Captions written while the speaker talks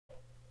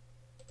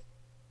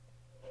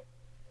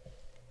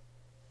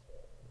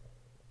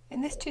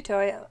In this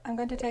tutorial, I'm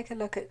going to take a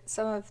look at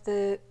some of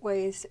the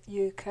ways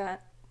you can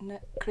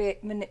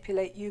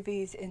manipulate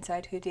UVs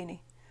inside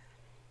Houdini.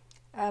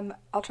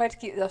 I'll try to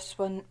keep this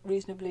one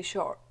reasonably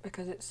short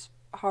because it's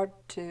hard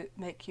to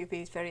make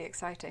UVs very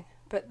exciting,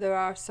 but there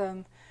are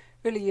some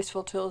really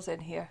useful tools in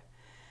here.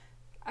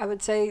 I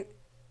would say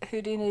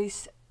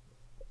Houdini's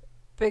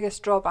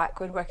biggest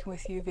drawback when working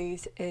with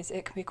UVs is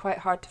it can be quite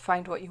hard to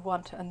find what you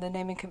want, and the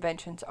naming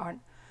conventions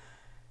aren't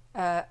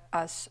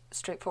as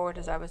straightforward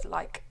as I would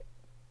like.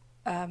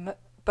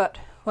 But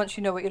once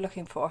you know what you're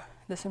looking for,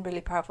 there's some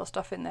really powerful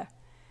stuff in there.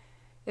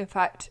 In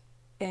fact,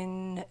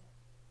 in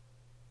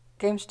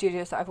game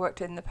studios that I've worked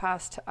in the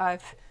past,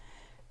 I've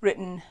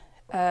written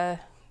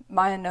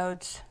Maya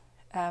nodes,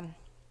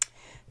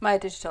 Maya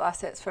digital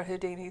assets for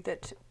Houdini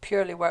that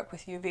purely work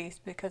with UVs,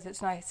 because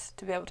it's nice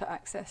to be able to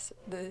access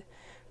the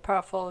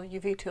powerful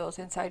UV tools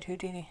inside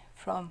Houdini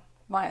from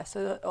Maya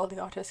so that all the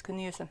artists can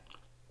use them.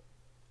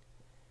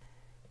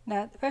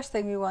 Now, the first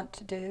thing we want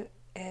to do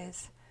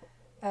is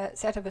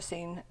set up a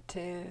scene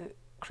to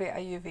create our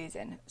UVs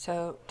in.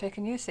 So take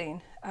a new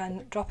scene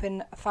and drop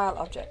in a file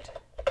object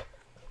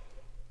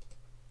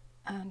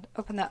and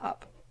open that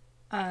up,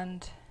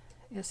 and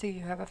you'll see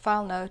you have a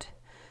file node,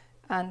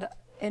 and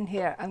in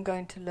here I'm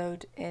going to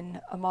load in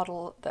a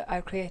model that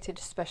I created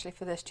especially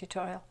for this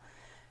tutorial.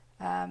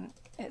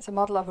 It's a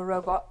model of a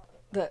robot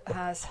that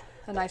has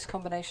a nice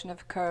combination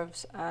of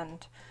curves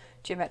and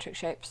geometric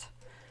shapes,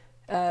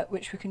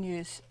 which we can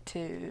use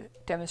to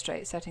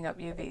demonstrate setting up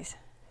UVs.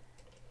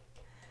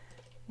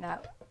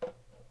 Now,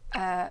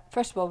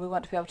 first of all, we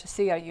want to be able to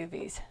see our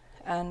UVs,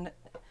 and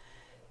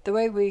the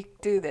way we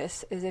do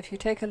this is if you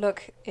take a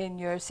look in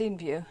your scene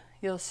view,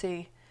 you'll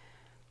see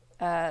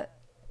at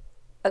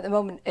the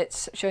moment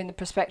it's showing the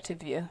perspective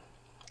view,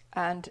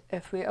 and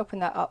if we open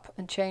that up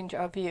and change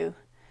our view,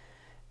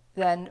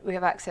 then we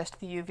have access to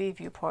the UV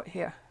viewport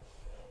here.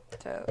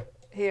 So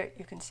here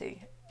you can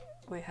see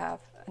we have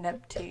an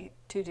empty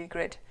 2D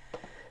grid.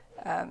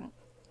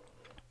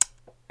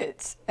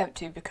 It's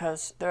empty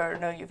because there are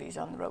no UVs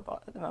on the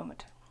robot at the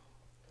moment.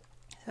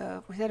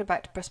 So if we set it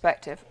back to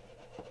perspective,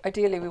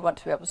 ideally we want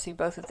to be able to see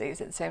both of these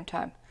at the same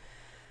time.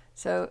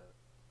 So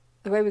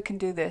the way we can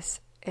do this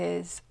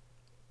is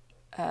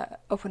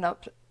open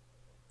up,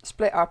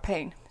 split our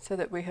pane so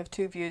that we have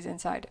two views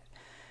inside it,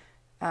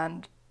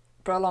 and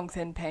for a long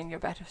thin pane you're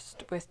better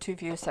with two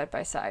views side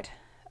by side,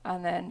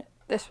 and then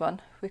this one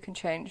we can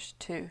change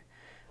to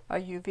our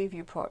UV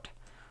viewport,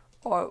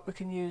 or we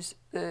can use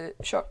the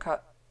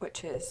shortcut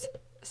which is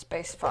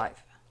space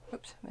 5.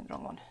 Oops, I made the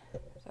wrong one.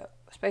 So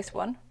space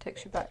 1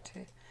 takes you back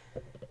to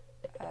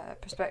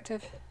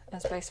perspective,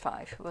 and space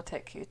 5 will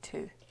take you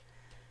to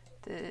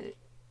the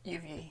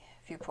UV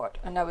viewport,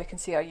 and now we can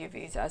see our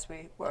UVs as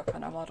we work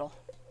on our model.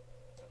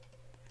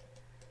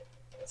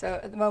 So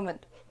at the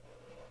moment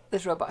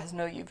this robot has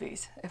no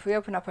UVs. If we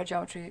open up our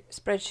geometry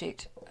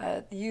spreadsheet,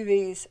 the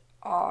UVs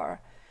are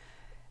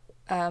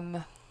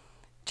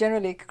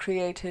generally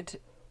created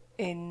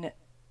in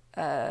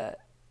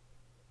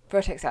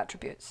vertex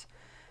attributes.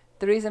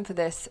 The reason for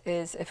this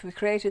is if we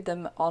created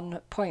them on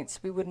points,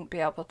 we wouldn't be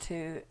able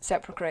to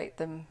separate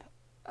them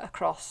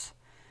across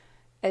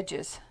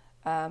edges,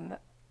 and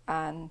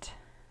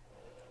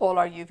all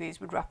our UVs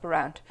would wrap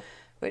around,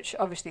 which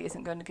obviously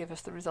isn't going to give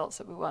us the results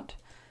that we want.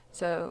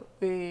 So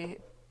we,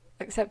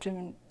 except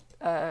in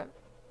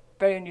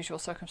very unusual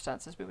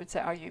circumstances, we would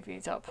set our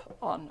UVs up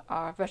on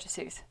our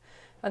vertices,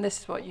 and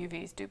this is what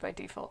UVs do by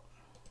default.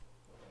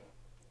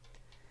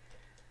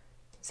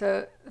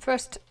 So the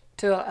first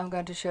tool I'm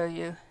going to show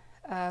you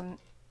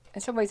in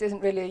some ways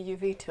isn't really a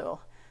UV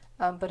tool,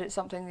 but it's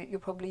something that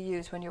you'll probably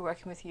use when you're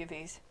working with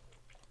UVs,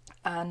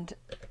 and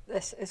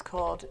this is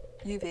called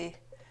UV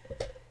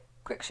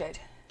Quickshade.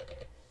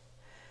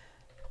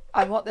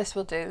 And what this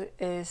will do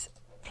is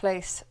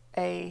place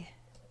a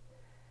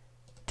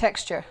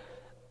texture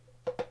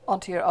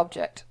onto your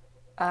object,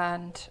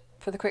 and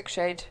for the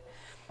Quickshade,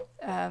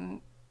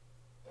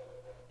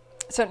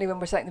 certainly when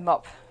we're setting them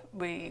up,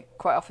 we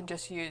quite often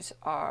just use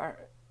our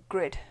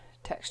grid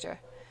texture,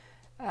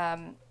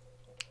 and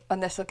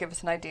this will give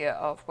us an idea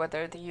of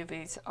whether the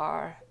UVs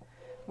are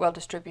well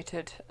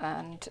distributed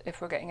and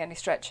if we're getting any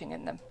stretching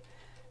in them.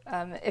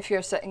 If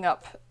you're setting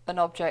up an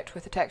object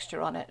with a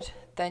texture on it,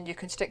 then you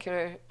can stick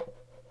your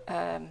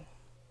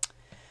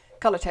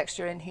color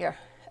texture in here,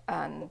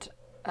 and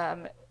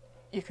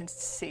you can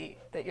see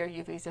that your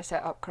UVs are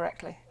set up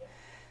correctly.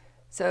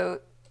 So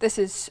this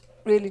is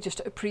really just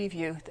a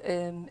preview.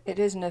 It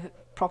isn't a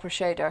proper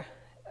shader,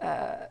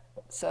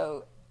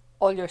 so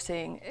all you're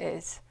seeing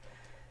is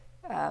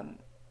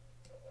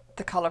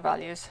the color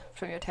values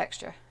from your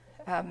texture.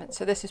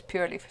 So this is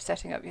purely for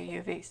setting up your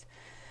UVs.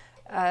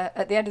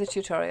 At the end of the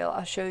tutorial,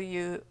 I'll show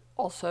you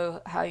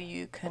also how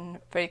you can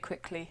very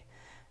quickly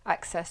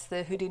access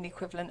the Houdini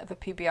equivalent of a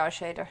PBR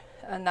shader,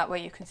 and that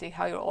way you can see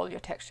how all your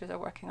textures are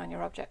working on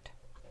your object.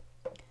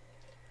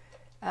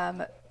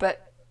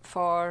 But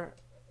for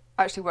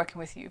actually working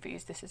with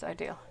UVs, this is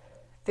ideal.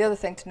 The other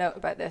thing to note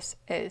about this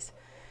is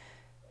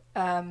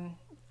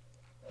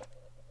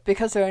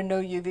because there are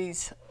no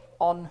UVs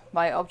on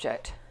my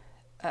object.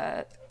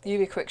 The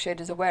UV Quickshade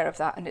is aware of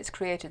that and it's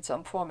created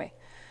some for me.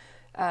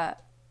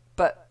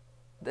 But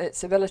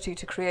its ability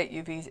to create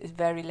UVs is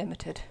very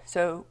limited,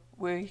 so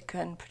we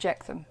can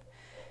project them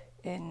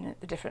in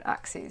the different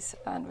axes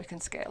and we can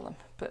scale them,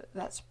 but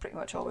that's pretty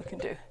much all we can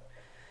do.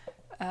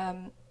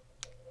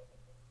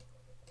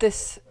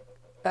 This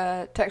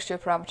texture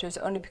parameters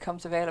only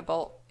becomes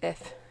available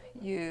if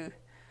you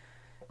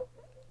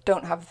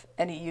don't have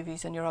any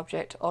UVs in your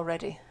object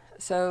already.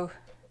 So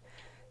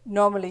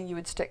normally you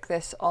would stick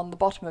this on the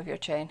bottom of your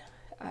chain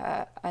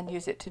and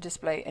use it to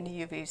display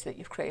any UVs that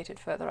you've created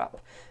further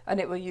up, and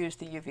it will use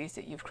the UVs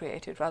that you've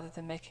created rather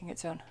than making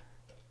its own.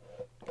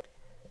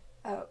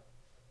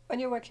 When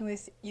you're working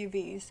with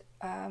UVs,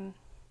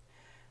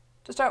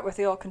 to start with,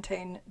 they all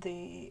contain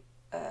the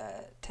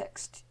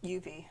text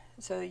UV,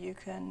 so you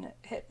can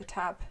hit the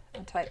tab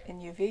and type in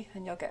UV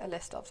and you'll get a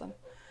list of them,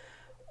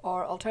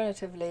 or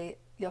alternatively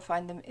you'll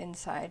find them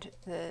inside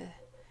the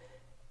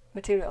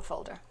material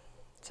folder.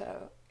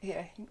 So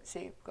here you can see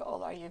we've got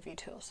all our UV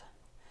tools.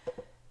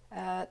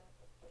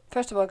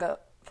 First of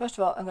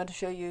all, I'm going to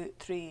show you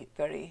three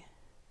very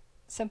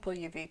simple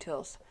UV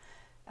tools.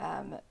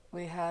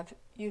 We have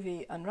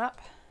UV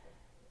Unwrap,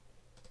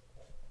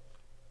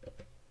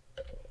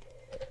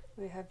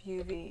 we have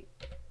UV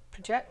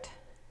Project,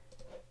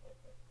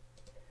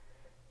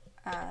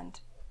 and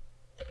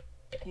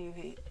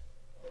UV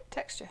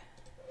Texture.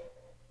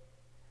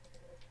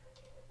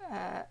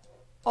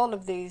 All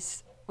of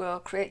these will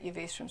create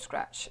UVs from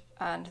scratch,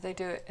 and they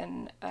do it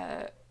in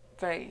a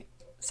very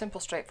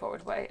simple,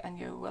 straightforward way, and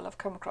you will have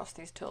come across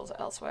these tools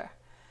elsewhere.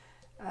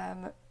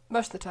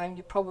 Most of the time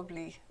you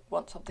probably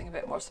want something a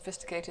bit more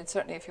sophisticated,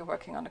 certainly if you're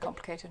working on a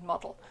complicated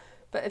model,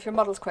 but if your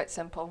model is quite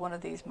simple, one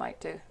of these might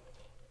do.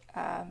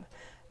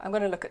 I'm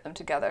going to look at them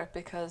together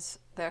because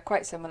they're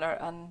quite similar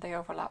and they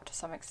overlap to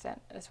some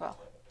extent as well.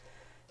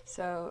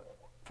 So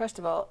first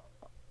of all,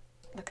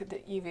 look at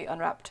the UV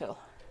Unwrap tool,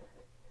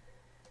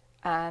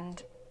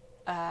 and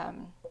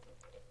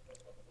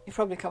you've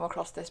probably come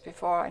across this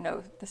before. I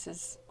know this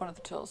is one of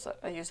the tools that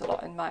I use a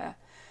lot in Maya.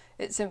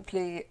 It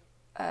simply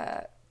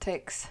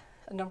takes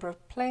a number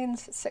of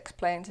planes. 6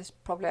 planes is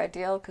probably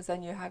ideal because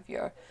then you have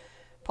your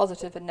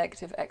positive and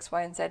negative X,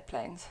 Y and Z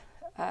planes.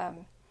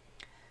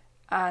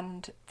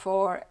 And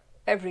for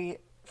every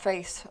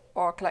face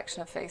or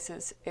collection of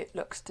faces, it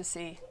looks to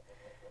see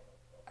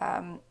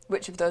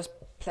which of those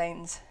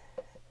planes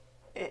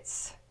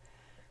it's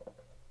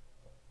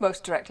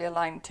most directly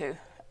aligned to,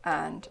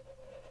 and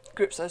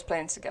groups those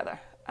planes together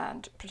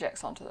and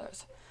projects onto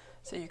those.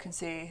 So you can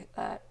see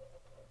a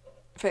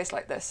face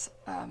like this,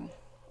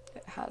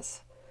 it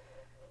has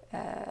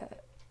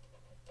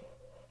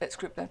let's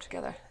group them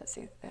together. Let's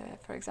see,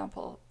 for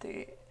example,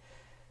 the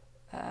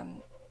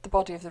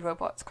body of the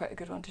robot is quite a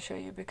good one to show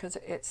you because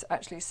it's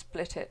actually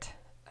split it,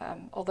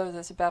 although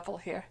there's a bevel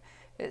here,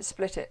 it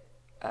split it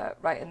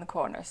right in the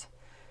corners,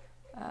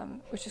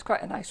 which is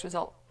quite a nice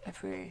result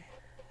if we're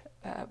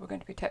going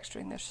to be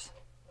texturing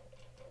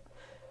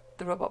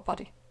the robot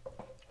body.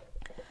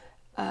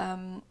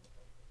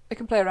 We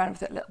can play around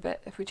with it a little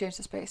bit. If we change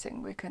the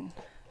spacing, we can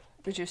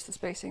reduce the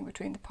spacing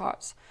between the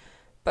parts,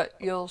 but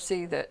you'll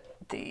see that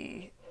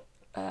the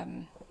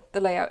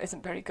layout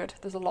isn't very good.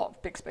 There's a lot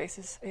of big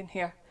spaces in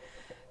here.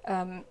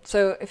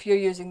 So if you're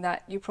using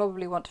that, you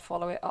probably want to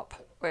follow it up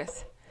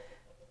with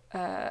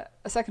a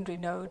secondary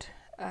node,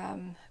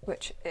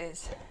 which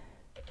is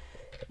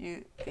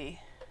UV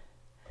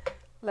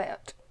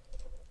Layout.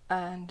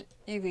 And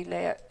UV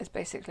Layout is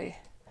basically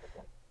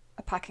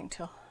a packing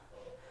tool.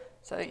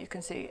 So you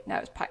can see now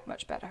it's packed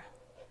much better.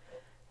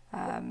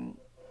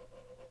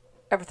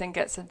 Everything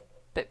gets a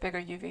bit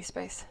bigger UV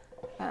space,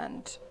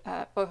 and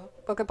we'll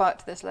go back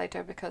to this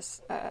later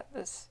because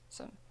there's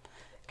some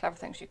clever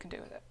things you can do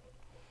with it.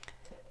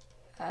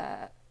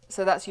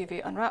 So that's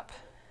UV Unwrap.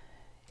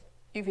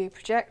 UV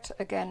Project,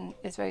 again,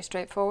 is very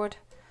straightforward.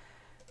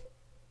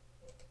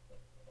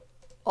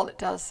 All it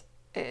does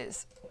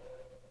is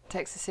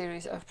takes a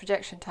series of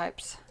projection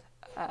types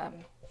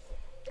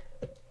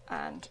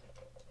and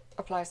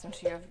applies them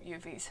to your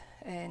UVs.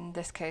 In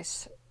this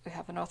case, we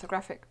have an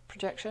orthographic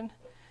projection.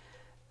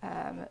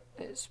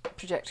 It's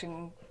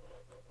projecting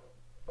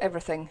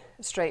everything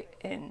straight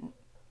in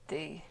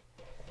the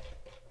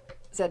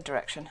Z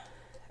direction,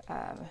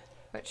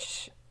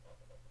 which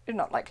you're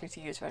not likely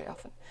to use very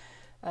often.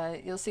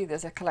 You'll see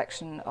there's a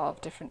collection of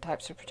different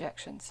types of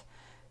projections.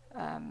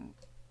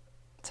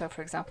 So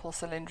for example,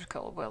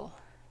 cylindrical will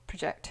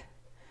project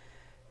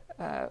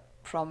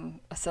from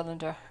a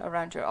cylinder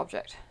around your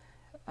object,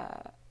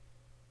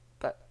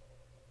 but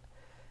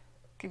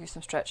give you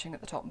some stretching at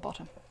the top and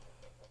bottom.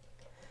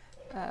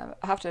 I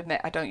have to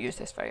admit I don't use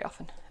this very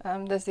often.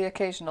 There's the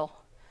occasional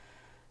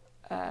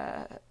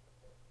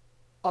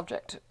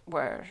object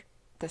where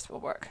this will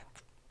work.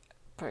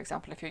 For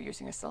example, if you're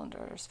using a cylinder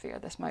or a sphere,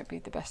 this might be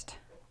the best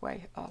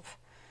way of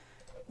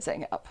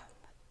setting it up.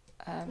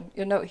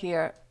 You'll note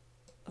here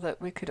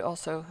that we could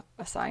also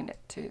assign it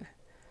to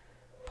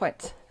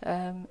points.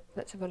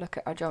 Let's have a look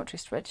at our geometry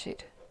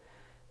spreadsheet.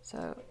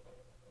 So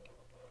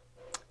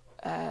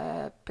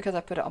because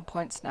I put it on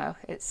points now,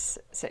 it's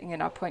sitting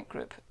in our point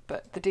group,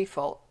 but the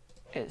default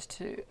is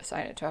to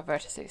assign it to our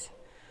vertices.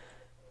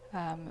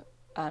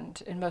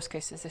 And in most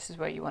cases, this is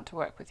where you want to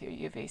work with your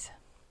UVs.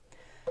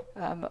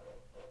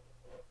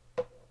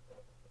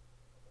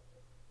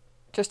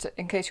 Just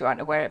in case you aren't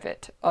aware of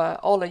it,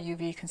 all a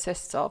UV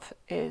consists of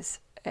is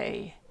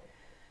an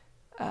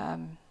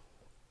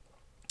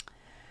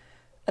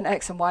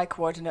X and Y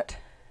coordinate,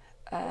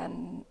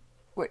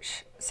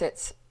 which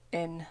sits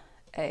in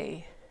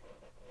a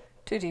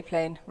 2D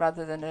plane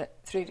rather than a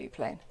 3D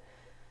plane.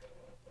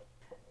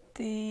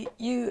 The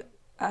U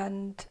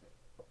and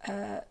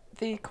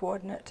V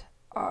coordinate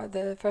are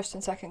the first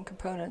and second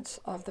components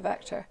of the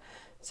vector.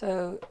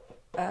 So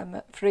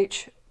for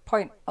each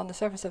point on the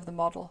surface of the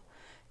model,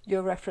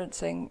 you're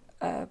referencing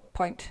a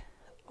point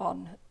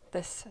on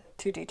this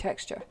 2D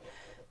texture,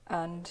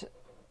 and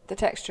the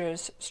texture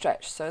is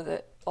stretched so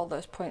that all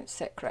those points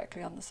sit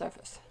correctly on the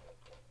surface.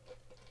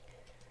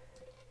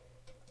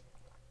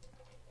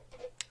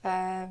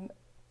 The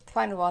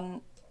final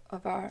one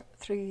of our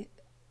three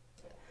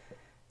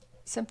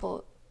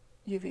simple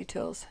UV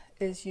tools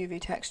is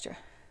UV texture,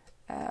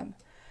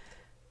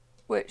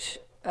 which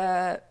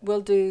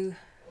will do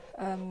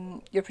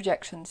your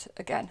projections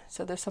again,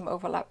 so there's some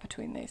overlap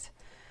between these.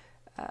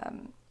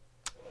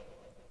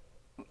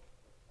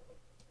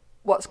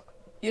 What's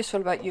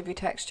useful about UV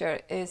texture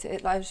is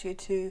it allows you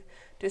to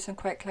do some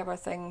quite clever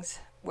things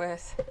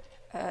with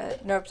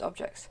NURBS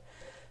objects.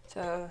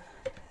 So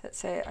let's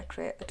say I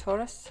create a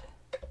torus.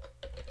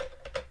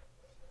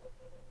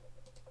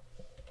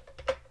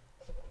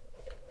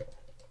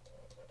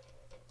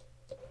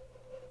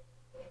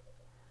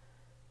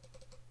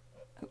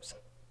 Oops,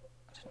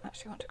 I didn't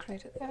actually want to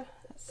create it there.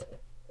 Let's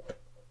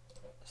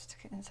stick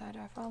it inside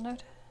our file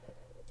node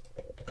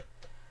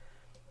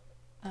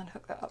and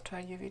hook that up to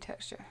our UV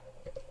texture.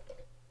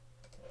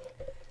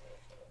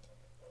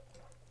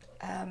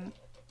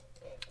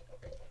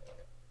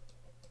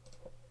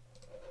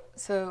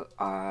 So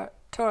our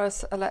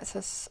torus lets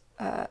us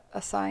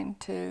assign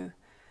to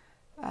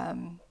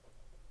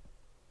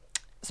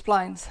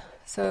splines.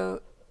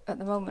 So at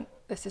the moment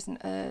this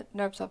isn't a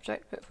NURBS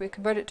object, but if we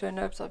convert it to a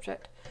NURBS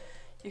object,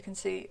 you can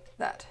see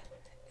that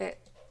it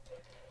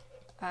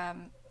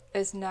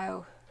is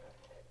now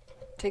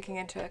taking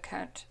into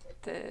account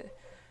the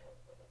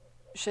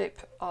shape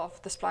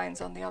of the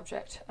splines on the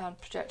object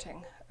and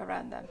projecting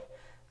around them.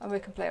 And we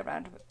can play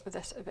around with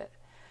this a bit.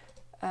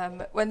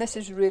 When this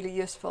is really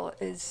useful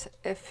is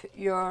if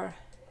you've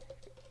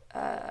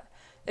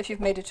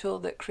made a tool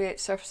that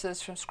creates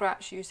surfaces from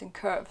scratch using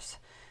curves,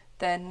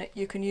 then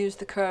you can use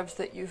the curves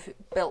that you've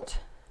built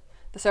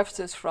the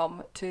surfaces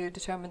from to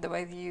determine the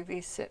way the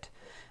UVs sit.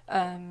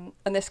 And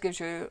this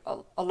gives you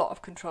a lot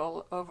of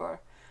control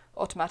over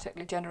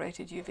automatically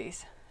generated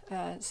UVs.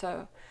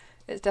 So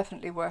it's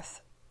definitely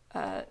worth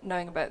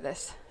knowing about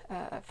this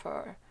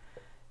for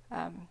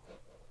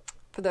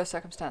those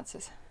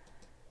circumstances.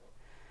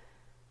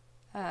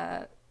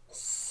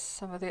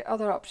 Some of the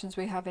other options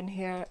we have in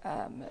here,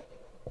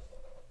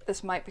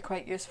 this might be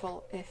quite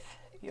useful if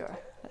you're,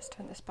 let's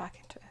turn this back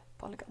into a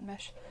polygon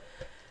mesh.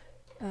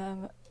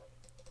 I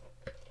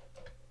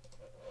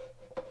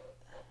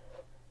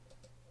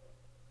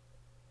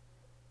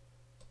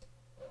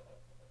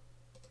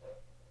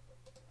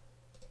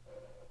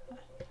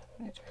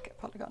need to make it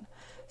a polygon.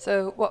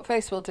 So what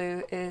face will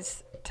do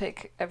is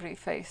take every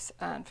face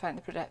and find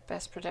the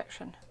best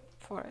projection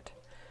for it.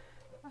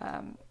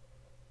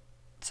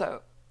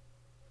 So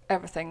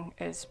everything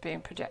is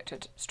being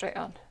projected straight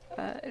on.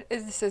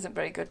 This isn't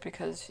very good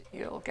because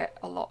you'll get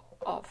a lot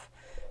of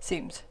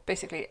seams.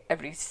 Basically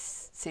every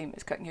seam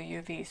is cutting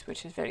your UVs,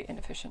 which is very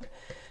inefficient.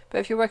 But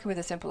if you're working with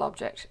a simple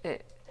object,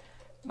 it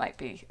might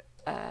be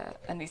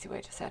an easy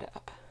way to set it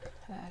up.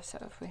 So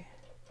if we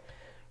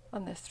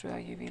run this through our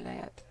UV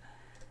layout,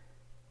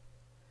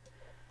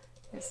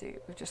 you see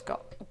we've just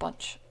got a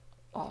bunch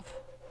of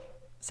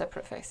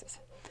separate faces.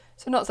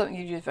 So not something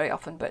you use very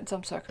often, but in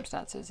some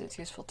circumstances it's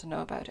useful to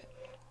know about it.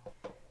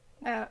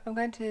 Now I'm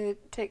going to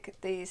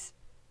take these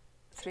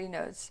three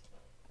nodes,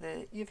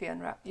 the UV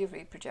Unwrap,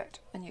 UV Project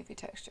and UV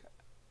Texture,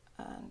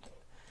 and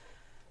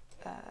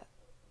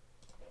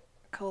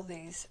call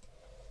these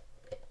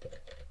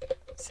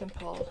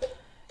simple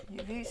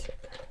UVs,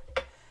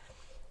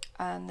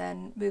 and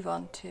then move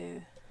on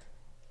to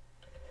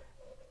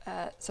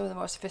some of the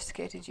more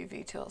sophisticated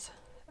UV tools.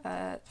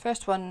 The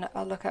first one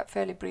I'll look at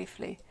fairly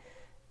briefly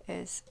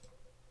is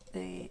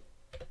the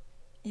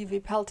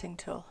UV pelting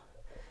tool.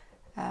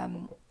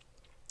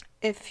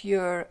 If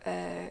you're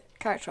a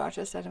character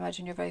artist, I'd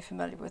imagine you're very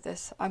familiar with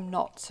this. I'm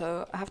not,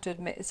 so I have to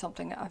admit it's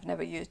something that I've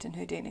never used in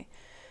Houdini.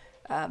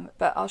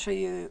 But I'll show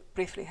you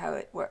briefly how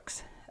it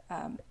works.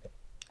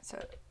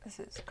 So this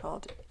is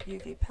called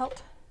UV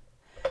Pelt,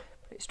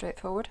 pretty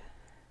straightforward.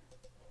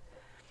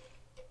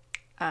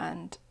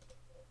 And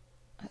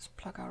let's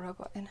plug our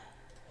robot in.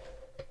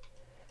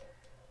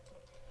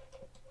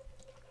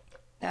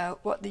 Now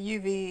what the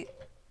UV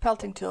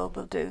pelting tool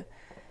will do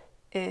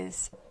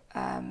is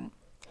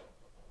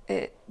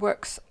it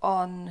works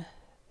on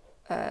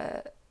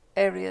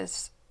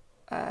areas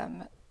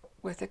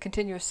with a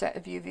continuous set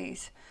of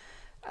UVs,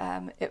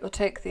 it will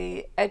take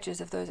the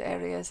edges of those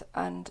areas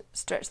and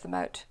stretch them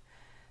out,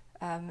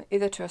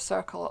 either to a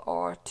circle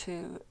or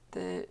to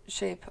the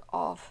shape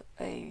of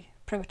a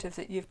primitive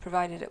that you've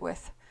provided it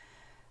with.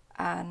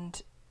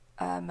 And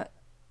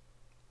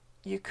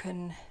you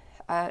can,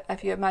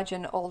 if you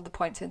imagine all the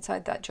points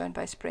inside that joined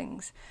by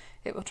springs,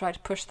 it will try to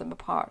push them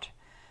apart.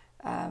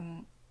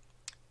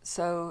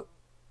 So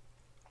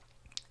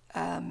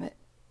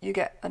you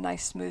get a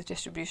nice smooth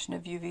distribution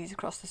of UVs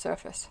across the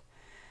surface.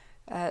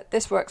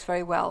 This works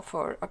very well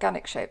for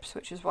organic shapes,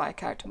 which is why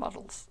character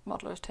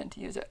modelers tend to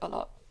use it a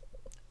lot.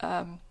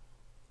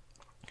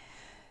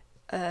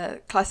 A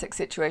classic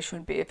situation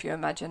would be if you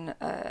imagine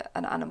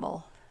an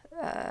animal's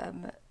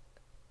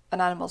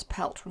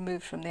pelt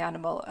removed from the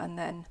animal and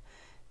then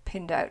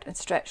pinned out and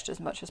stretched as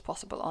much as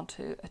possible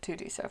onto a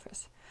 2D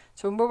surface.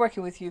 So when we're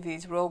working with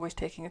UVs, we're always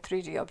taking a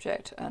 3D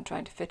object and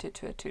trying to fit it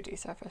to a 2D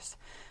surface.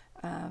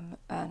 And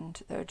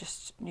there are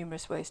just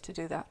numerous ways to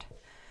do that.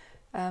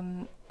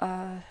 I'll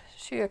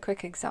show you a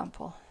quick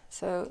example.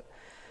 So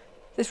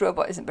this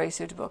robot isn't very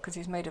suitable because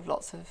he's made of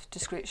lots of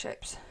discrete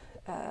shapes,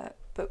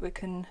 but we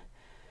can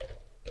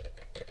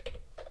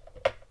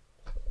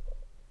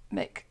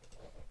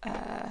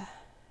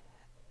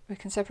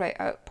separate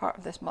out part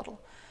of this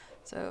model.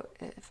 So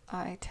if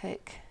I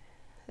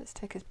let's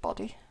take his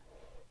body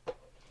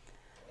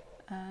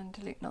and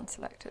delete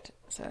non-selected.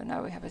 So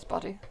now we have his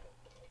body,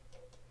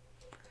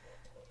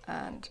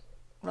 and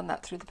run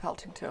that through the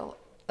pelting tool.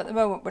 At the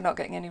moment we're not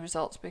getting any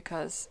results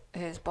because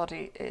his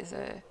body is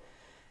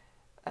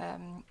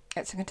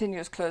it's a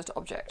continuous closed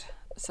object,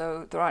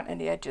 so there aren't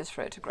any edges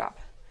for it to grab.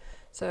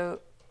 So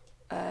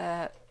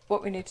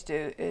what we need to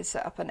do is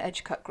set up an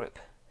edge cut group,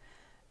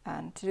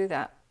 and to do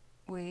that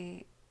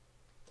we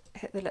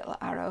hit the little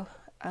arrow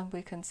and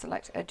we can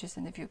select edges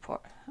in the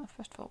viewport.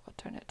 First of all, we'll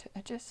turn it to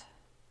edges.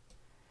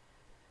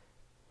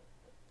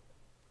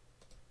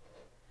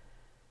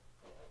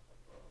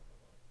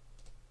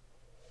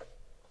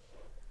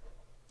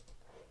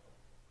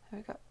 There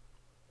we go.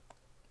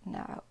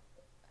 Now,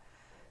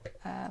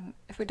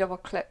 if we double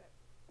click,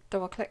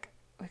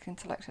 we can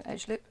select an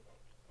edge loop.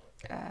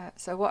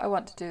 So what I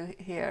want to do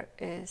here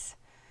is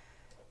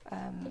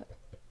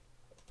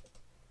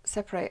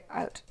separate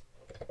out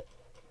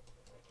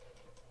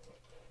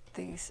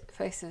these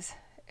faces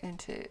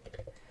into,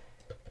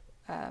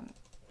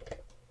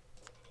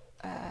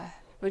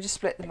 we'll just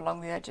split them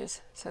along the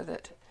edges so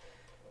that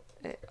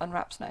it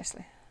unwraps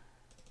nicely.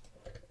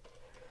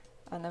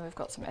 And then we've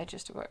got some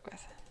edges to work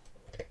with.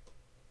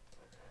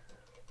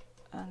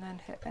 And then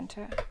hit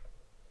enter,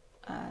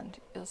 and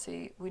you'll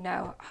see we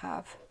now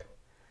have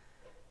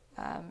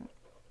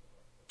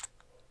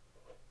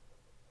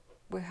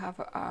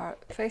our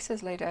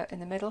faces laid out in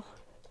the middle,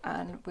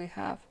 and we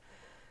have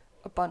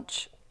a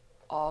bunch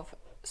of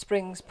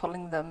springs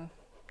pulling them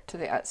to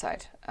the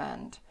outside,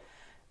 and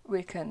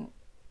we can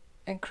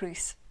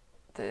increase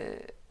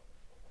the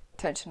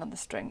tension on the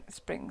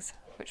springs,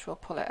 which will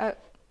pull it out.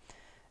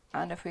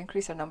 And if we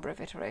increase our number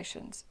of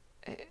iterations,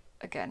 it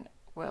again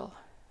will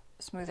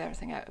smooth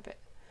everything out a bit.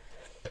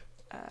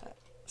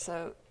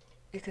 So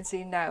you can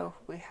see now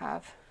we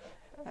have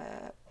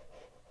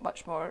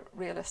much more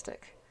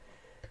realistic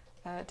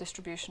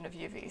distribution of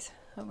UVs,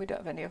 and we don't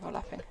have any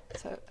overlapping.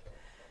 So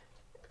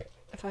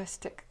if I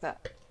stick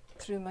that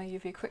through my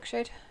UV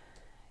Quickshade,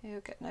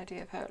 you'll get an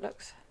idea of how it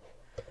looks.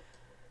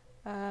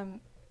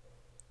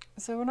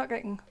 So we're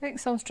getting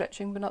some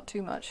stretching, but not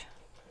too much.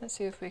 Let's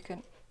see if we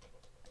can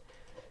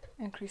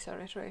increase our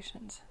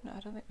iterations. No,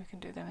 I don't think we can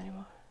do them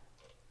anymore.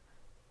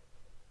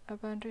 Our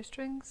boundary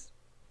strings,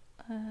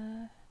 we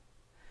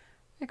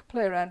can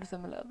play around with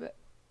them a little bit.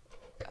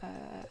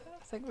 I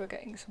think we're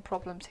getting some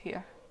problems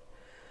here.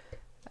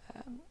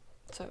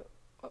 So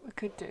what we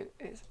could do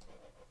is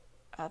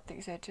add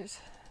these edges.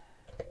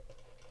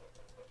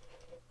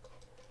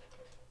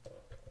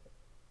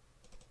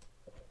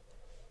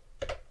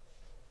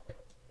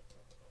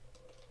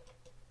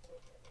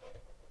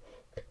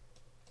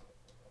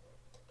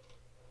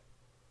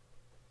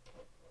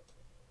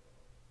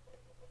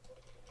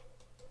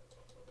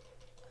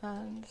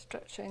 And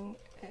stretching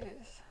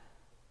is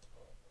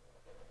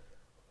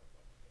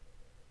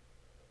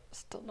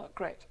still not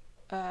great.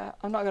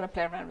 I'm not going to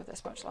play around with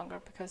this much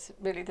longer because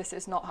really this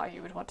is not how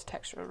you would want to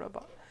texture a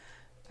robot.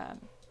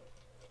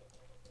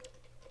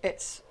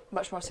 It's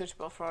much more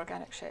suitable for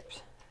organic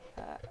shapes.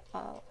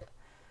 I'll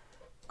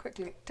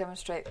quickly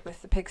demonstrate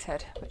with the pig's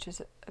head, which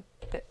is a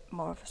bit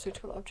more of a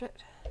suitable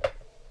object.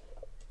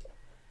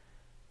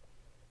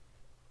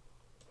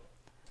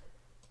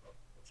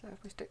 So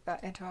if we stick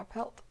that into our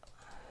pelt,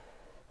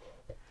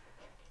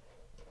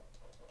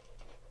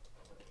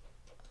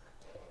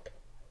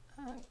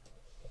 and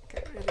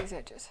get rid of these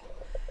edges.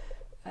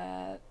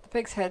 The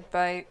pig's head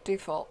by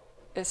default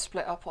is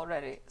split up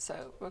already,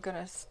 so we're going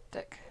to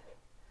stick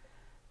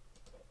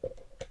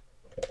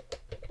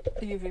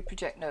a UV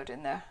project node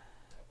in there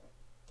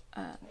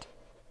and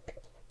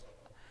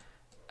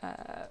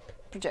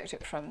project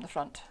it from the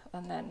front,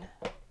 and then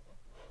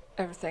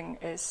everything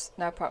is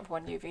now part of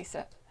one UV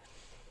set.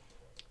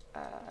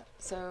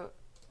 So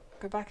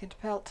go back into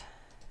Pelt,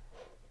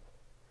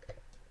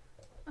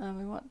 and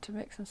we want to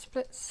make some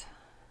splits.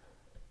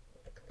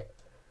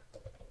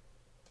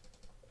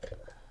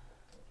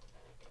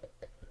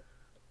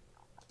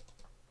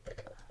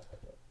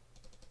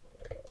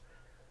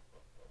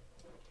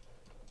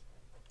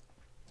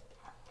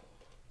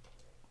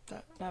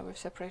 So now we've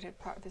separated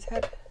part of his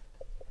head,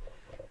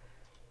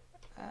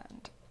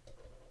 and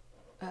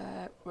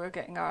we're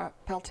getting our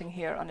pelting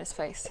here on his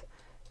face.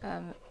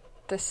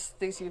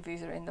 These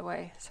UVs are in the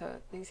way,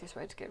 so the easiest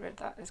way to get rid of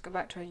that is go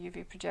back to our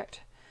UV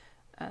project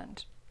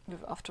and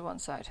move it off to one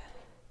side.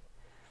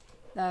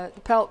 Now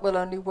the pelt will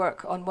only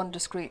work on one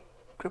discrete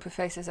group of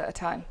faces at a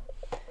time.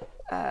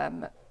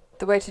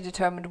 The way to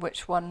determine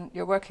which one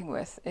you're working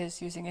with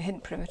is using a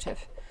hint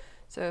primitive.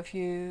 So if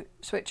you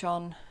switch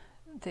on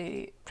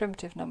the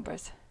primitive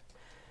numbers,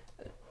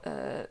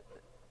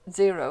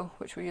 0,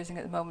 which we're using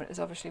at the moment, is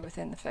obviously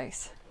within the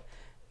face.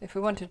 If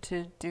we wanted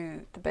to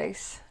do the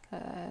base,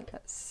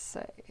 let's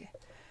say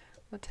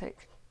we'll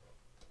take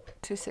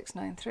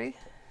 2693,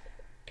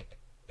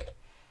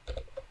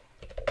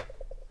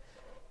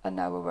 and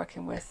now we're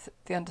working with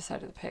the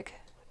underside of the pig.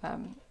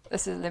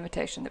 This is a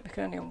limitation that we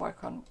can only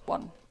work on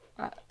one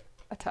at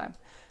a time.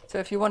 So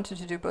if you wanted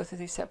to do both of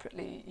these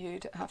separately,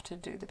 you'd have to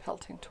do the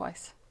pelting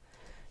twice.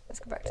 Let's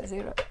go back to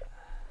 0,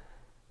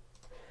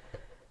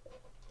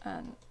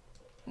 and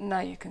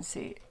now you can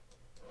see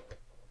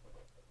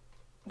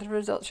the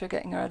results you're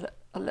getting are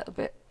a little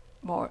bit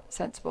more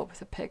sensible with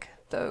a pig,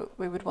 though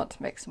we would want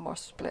to make some more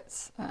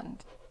splits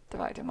and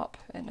divide them up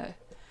in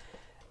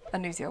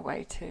an easier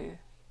way to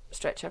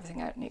stretch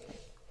everything out neatly.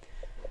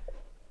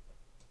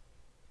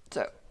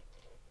 So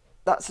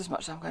that's as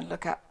much as I'm going to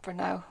look at for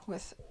now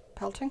with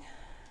pelting.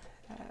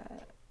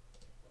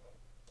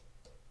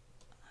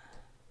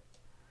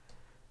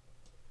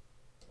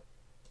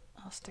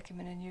 I'll stick him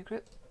in a new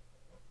group.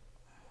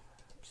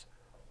 Oops.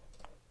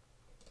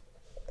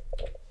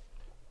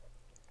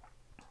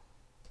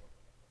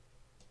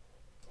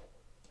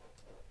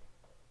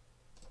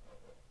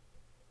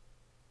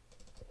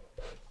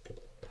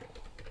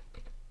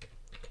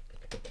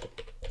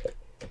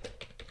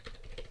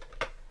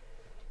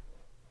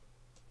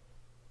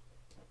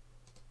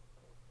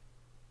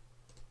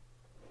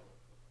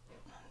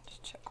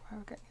 Just check why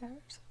we're getting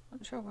errors. I'm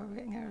not sure why we're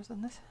getting errors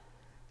on this.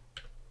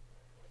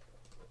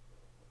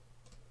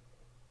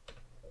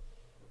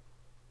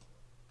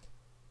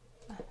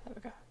 There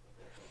we go.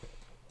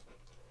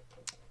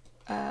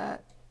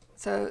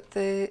 So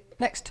the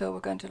next tool we're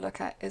going to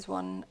look at is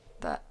one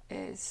that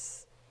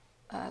is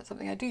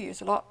something I do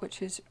use a lot,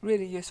 which is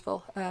really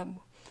useful,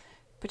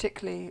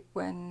 particularly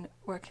when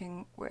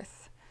working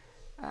with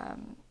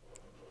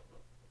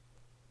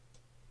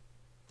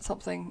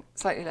something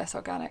slightly less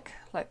organic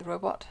like the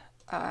robot,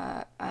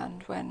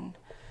 and when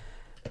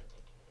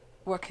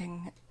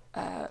working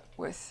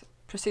with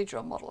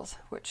procedural models,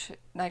 which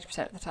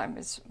 90% of the time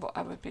is what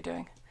I would be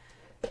doing.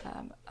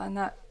 And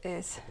that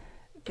is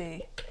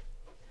the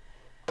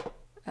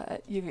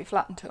UV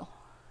Flatten tool.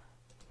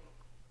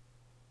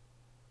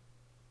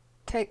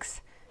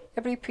 Takes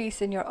every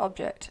piece in your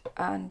object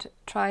and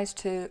tries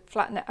to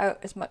flatten it out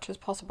as much as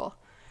possible.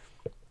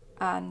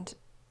 And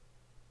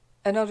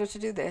in order to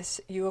do this,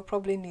 you will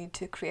probably need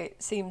to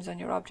create seams on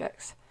your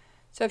objects.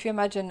 So if you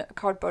imagine a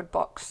cardboard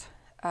box,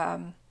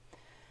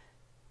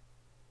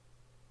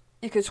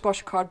 you could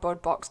squash a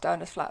cardboard box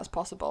down as flat as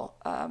possible,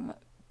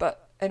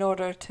 but in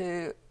order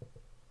to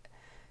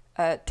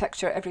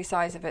texture every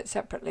size of it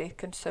separately,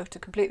 so to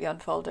completely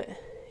unfold it,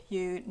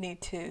 you need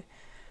to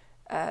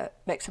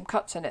make some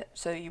cuts in it.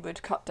 So you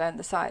would cut down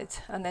the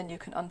sides and then you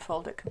can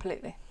unfold it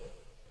completely.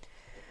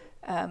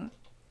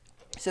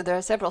 So there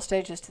are several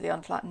stages to the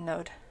unflatten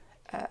node.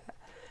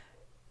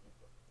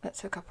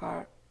 Let's hook up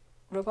our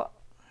robot.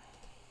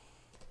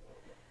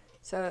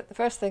 So the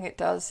first thing it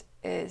does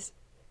is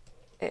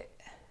it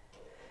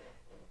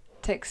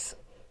takes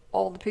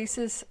all the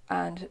pieces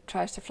and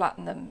tries to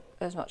flatten them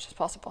as much as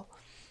possible.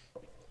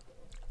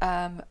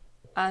 And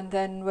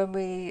then when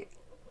we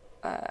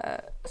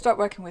start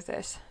working with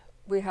this,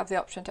 we have the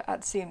option to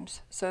add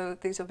seams. So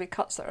these will be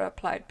cuts that are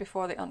applied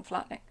before the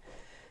unflattening.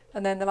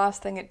 And then the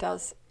last thing it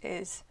does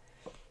is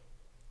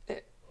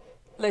it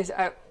lays it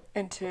out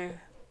into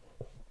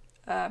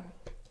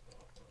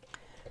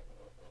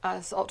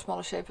as optimal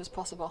a shape as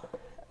possible.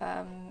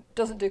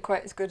 Doesn't do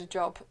quite as good a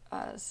job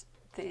as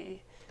the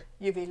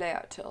UV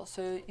layout tool,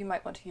 so you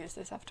might want to use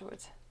this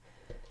afterwards.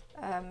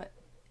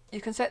 You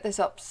can set this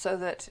up so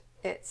that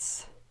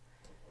it's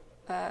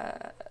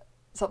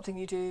something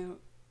you do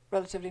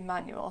relatively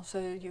manual, so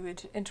you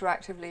would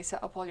interactively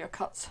set up all your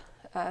cuts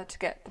to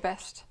get the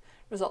best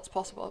results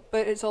possible,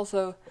 but it's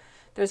also,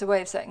 there's a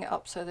way of setting it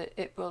up so that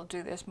it will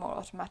do this more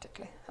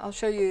automatically. I'll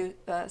show you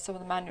some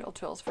of the manual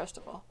tools first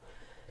of all.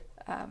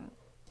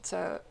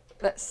 So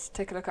let's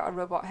take a look at our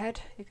robot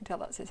head. You can tell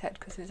that's his head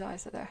because his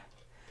eyes are there.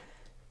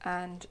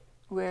 And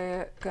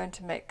we're going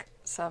to make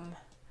some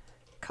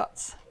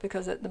cuts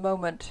because at the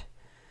moment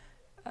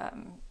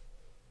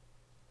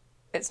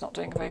it's not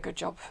doing a very good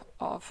job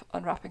of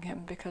unwrapping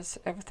him because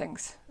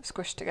everything's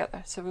squished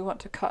together. So we want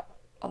to cut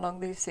along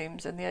these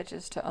seams and the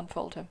edges to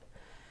unfold him.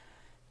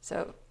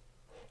 So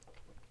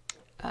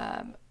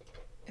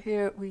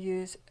here we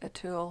use a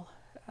tool.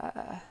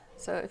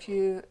 So if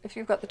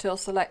you've got the tool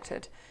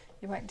selected,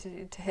 you might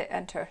need to hit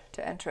enter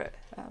to enter it,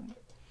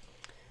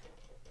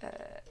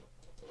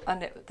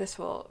 and this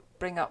will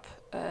bring up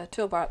a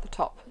toolbar at the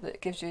top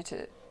that gives you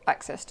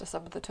access to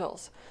some of the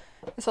tools.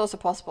 It's also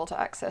possible to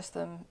access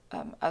them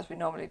as we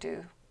normally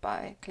do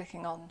by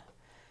clicking on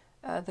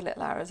the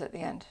little arrows at the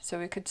end. So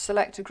we could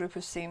select a group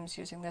of seams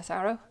using this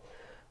arrow,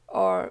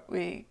 or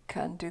we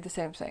can do the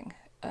same thing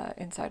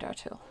inside our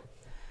tool.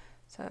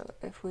 So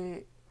if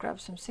we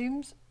grab some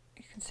seams,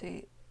 you can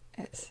see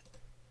it's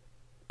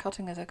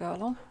cutting as I go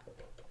along.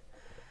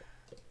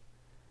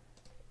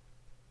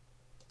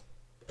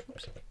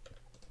 Oops.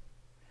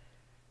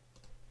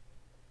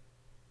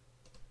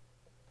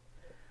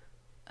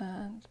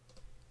 And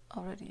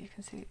already you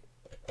can see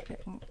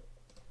getting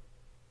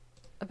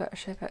a better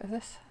shape out of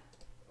this.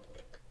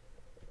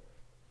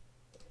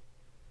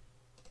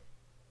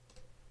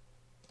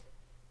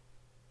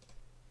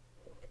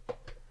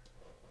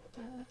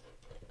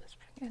 Let's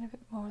bring in a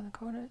bit more in the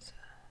corners.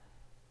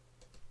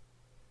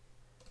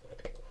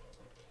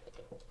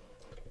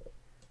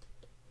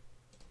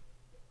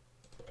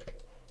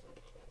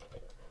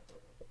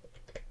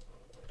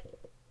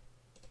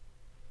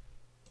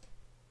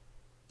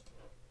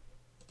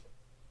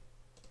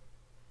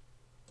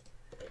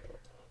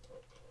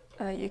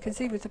 You can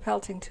see with the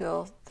pelting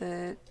tool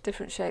the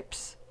different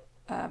shapes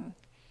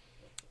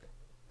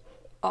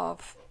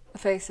of the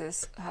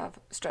faces have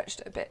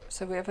stretched a bit.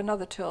 So we have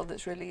another tool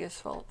that's really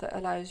useful that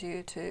allows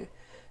you to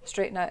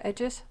straighten out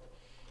edges,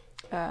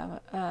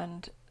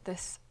 and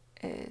this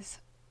is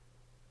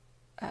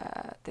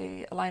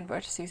the align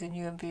vertices in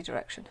U and V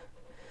direction.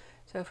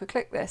 So if we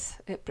click this,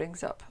 it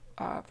brings up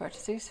our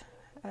vertices.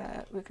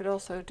 We could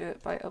also do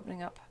it by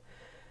opening up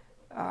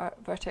our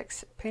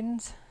vertex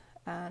pins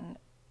and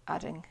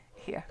adding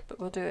here, but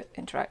we'll do it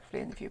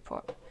interactively in the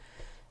viewport.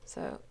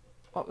 So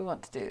what we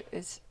want to do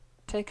is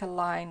take a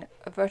line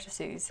of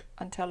vertices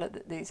and tell it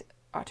that these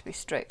are to be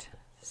straight.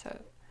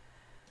 So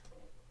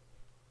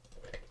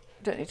you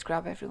don't need to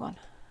grab everyone.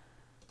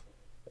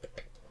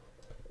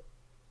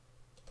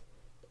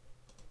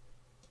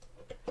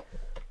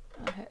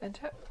 And hit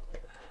enter.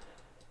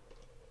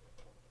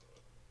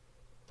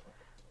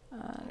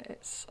 And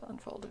it's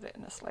unfolded it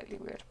in a slightly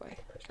weird way.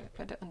 Actually, I'm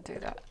going to undo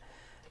that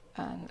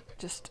and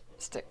just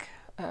stick,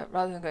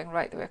 rather than going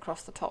right the way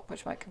across the top,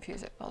 which might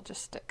confuse it, I'll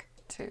just stick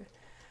to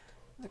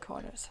the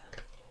corners.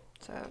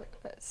 So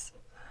let's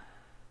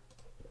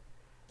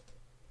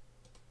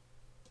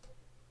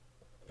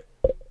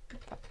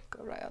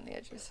go right on the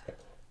edges.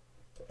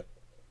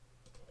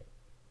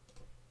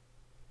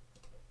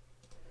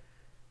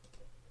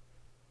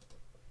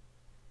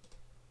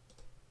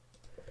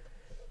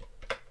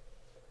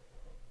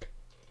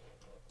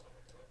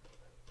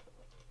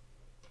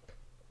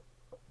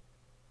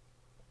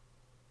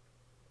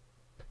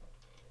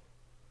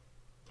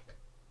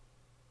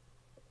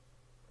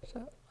 So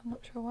I'm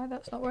not sure why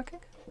that's not working.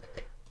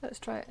 Let's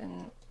try it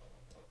in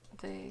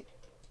the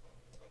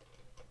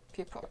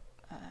viewport.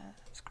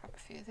 Let's grab a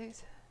few of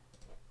these.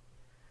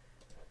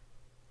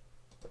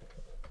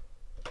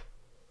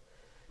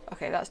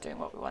 Okay, that's doing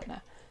what we want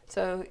now.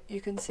 So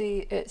you can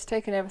see it's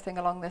taken everything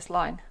along this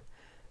line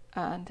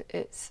and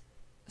it's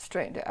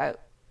straightened it out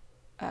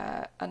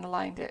and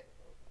aligned it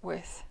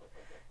with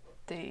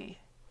the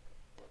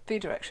V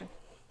direction.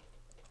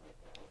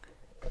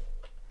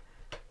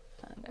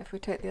 And if we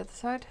take the other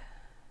side,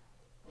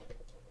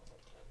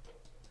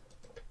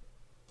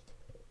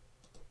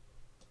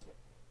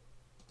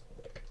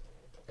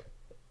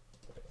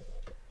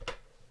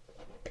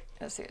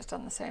 you'll see it's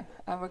done the same,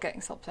 and we're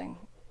getting something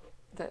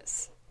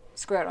that's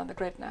square on the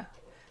grid now,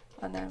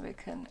 and then we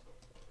can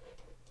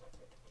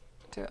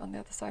do it on the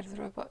other side of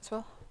the robot as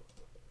well.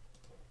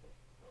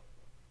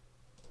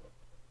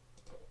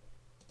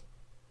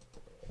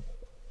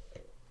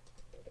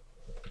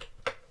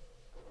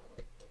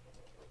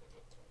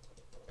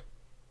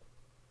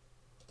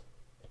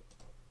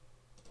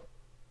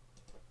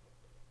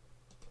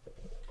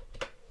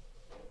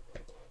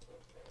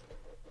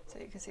 So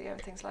you can see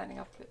everything's lining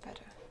up a bit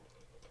better.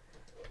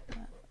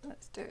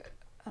 Let's do it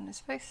on his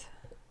face.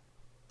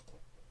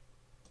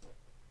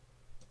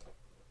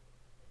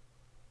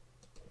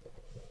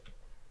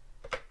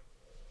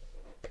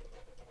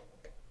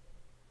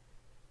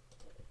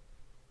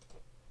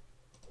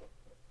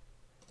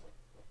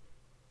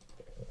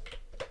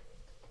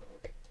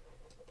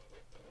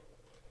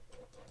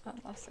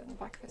 And lastly on the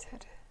back of his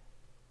head.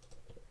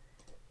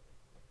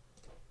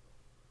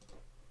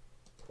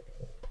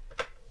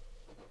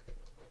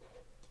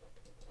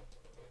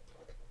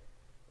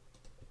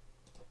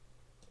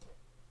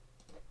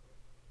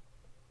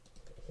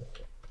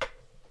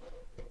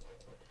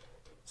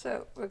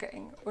 So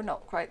we're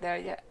not quite there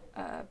yet,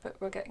 but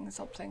we're getting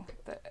something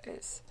that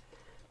is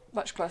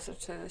much closer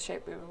to the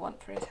shape we would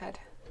want for his head.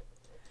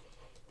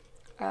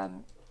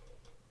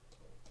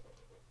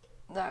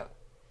 Now,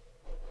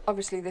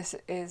 obviously this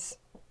is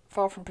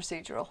far from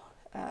procedural,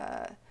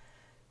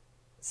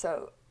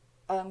 so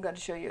I'm going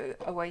to show you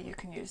a way you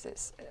can use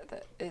this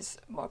that is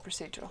more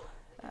procedural.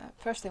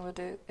 First thing we'll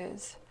do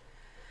is,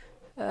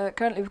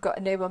 currently we've got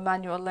enable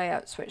manual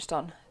layout switched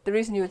on. The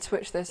reason you would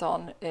switch this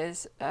on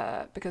is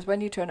because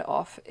when you turn it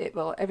off, it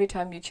will, every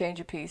time you change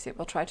a piece, it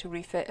will try to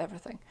refit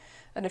everything.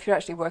 And if you're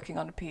actually working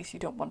on a piece, you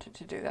don't want it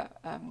to do that.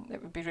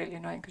 It would be really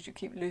annoying because you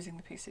keep losing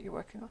the piece that you're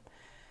working on.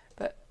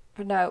 But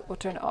for now, we'll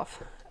turn it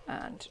off,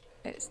 and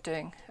it's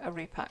doing a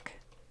repack.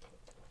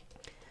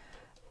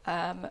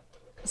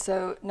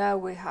 So now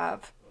we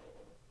have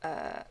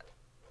an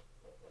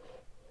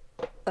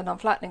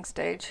unflattening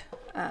stage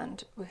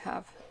and we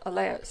have a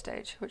layout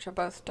stage, which are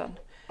both done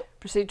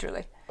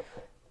procedurally,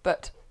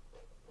 but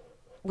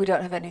we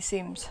don't have any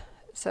seams.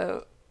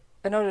 So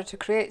in order to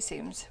create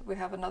seams, we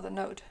have another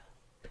node,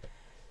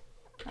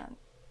 and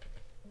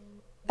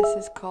this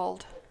is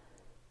called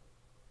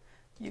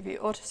UV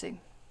Autoseam.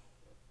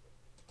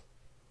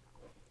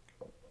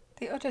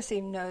 The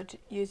Autoseam node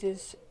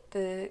uses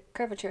the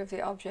curvature of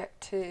the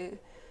object to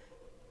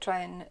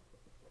try and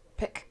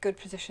pick good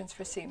positions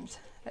for seams.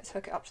 Let's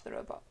hook it up to the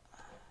robot.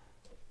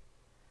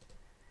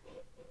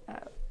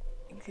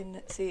 You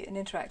can see an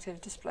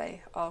interactive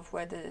display of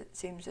where the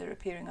seams are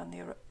appearing on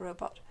the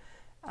robot,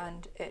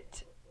 and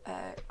it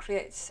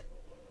creates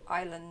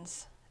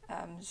islands,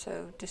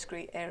 so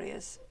discrete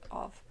areas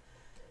of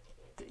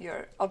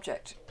your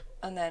object,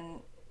 and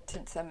then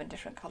tints them in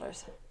different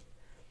colours.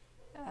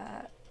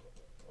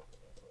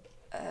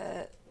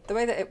 The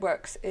way that it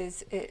works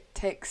is it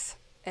takes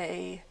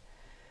a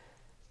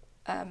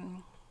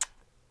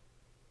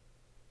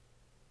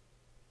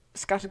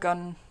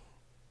scattergun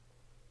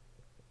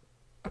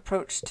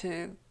approach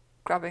to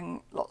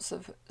grabbing lots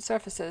of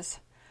surfaces,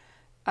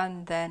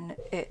 and then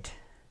it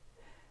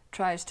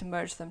tries to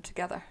merge them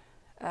together.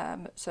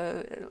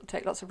 So it'll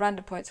take lots of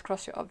random points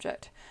across your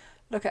object,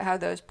 look at how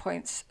those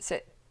points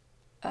sit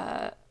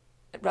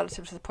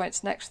relative to the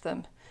points next to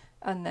them,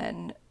 and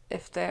then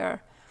if they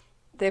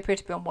appear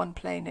to be on one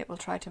plane, it will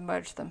try to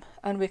merge them.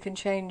 And we can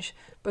change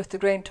both the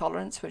grain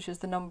tolerance, which is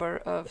the number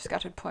of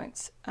scattered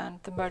points, and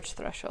the merge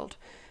threshold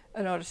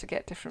in order to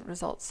get different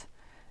results.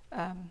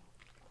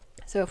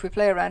 So if we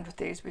play around with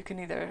these, we can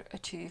either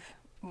achieve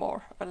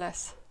more or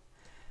less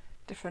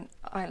different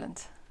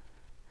islands.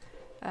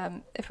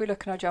 If we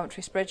look in our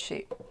geometry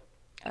spreadsheet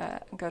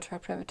and go to our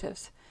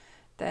primitives,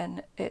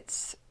 then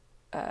it's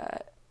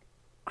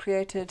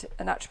created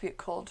an attribute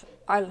called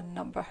island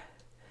number,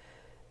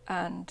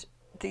 and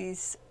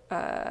these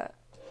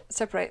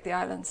separate the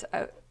islands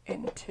out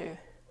into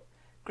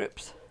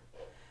groups.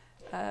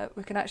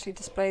 We can actually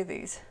display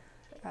these,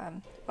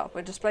 well,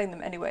 we're displaying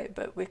them anyway,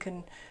 but we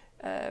can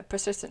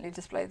persistently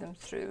display them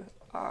through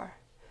our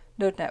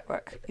node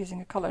network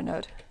using a color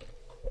node.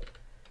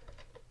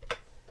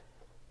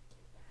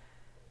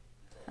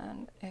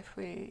 And if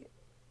we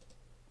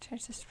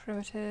change this to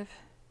primitive,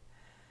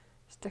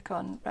 stick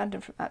on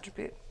random from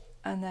attribute,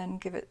 and then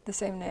give it the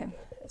same name.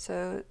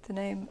 So the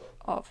name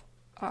of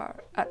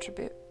our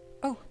attribute.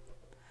 Oh,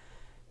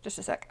 just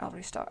a sec, I'll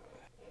restart.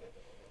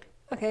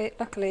 Okay,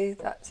 luckily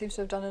that seems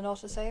to have done an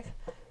autosave.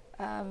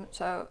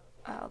 So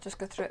I'll just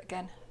go through it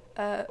again.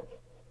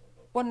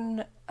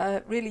 One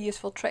really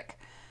useful trick,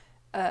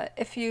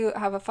 if you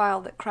have a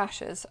file that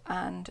crashes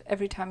and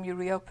every time you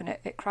reopen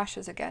it, it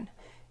crashes again,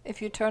 if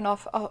you turn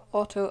off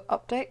auto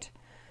update,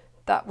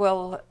 that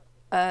will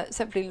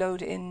simply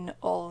load in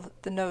all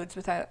the nodes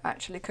without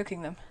actually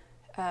cooking them.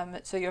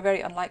 So you're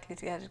very unlikely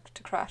to get it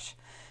to crash,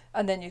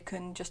 and then you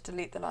can just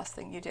delete the last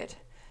thing you did.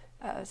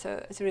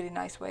 So it's a really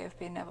nice way of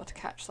being able to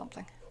catch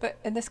something. But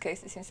in this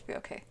case, it seems to be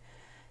okay.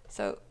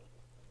 So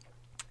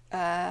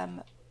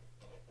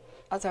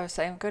as I was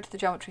saying, go to the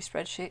geometry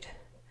spreadsheet.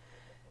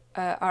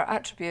 Our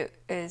attribute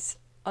is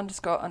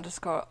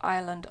 __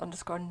 island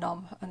 _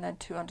 num, and then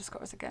 2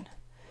 underscores again.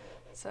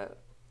 So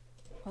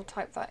we'll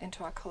type that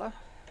into our color.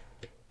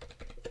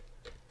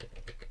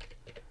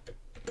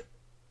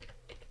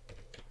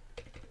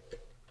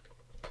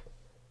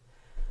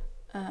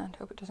 And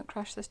hope it doesn't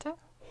crash this time.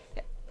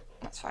 Yeah,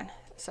 that's fine.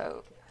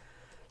 So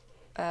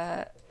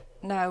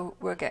now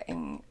we're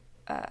getting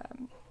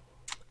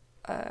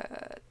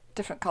a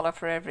different color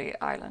for every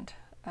island,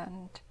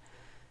 and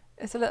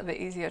it's a little bit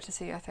easier to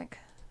see, I think.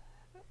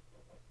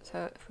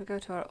 So if we go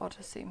to our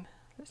Autoseam,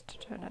 let's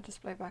turn our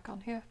display back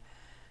on here,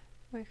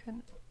 we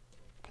can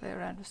play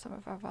around with some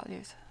of our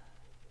values.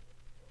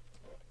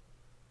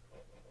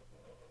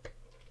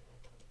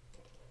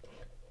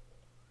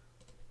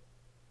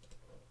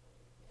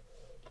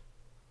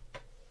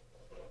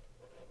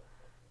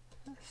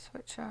 Let's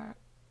switch our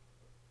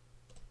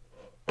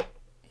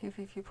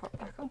UV viewport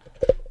back on.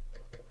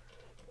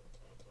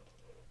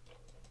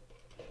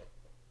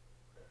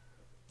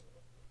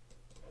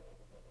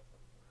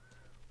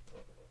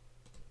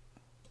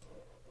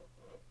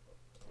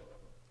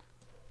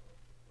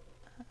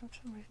 For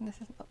some reason this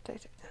isn't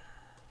updating.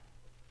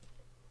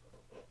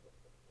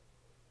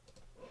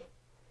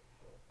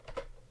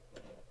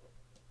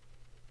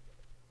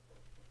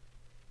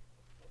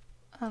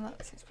 And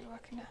that seems to be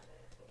working now.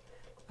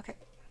 Okay.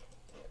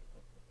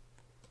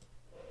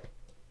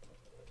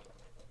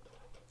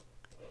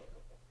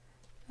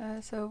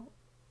 So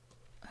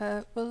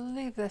we'll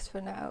leave this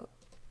for now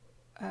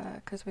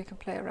because we can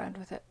play around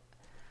with it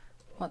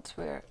once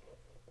we're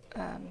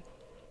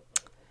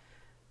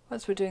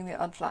doing the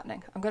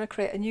unflattening. I'm going to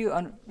create a new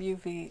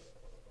UV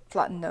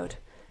flatten node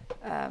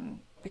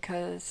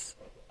because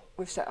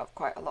we've set up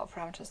quite a lot of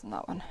parameters in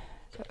that one.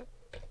 So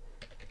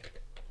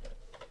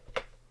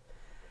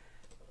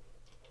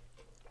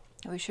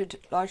we should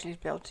largely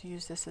be able to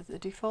use this as the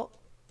default.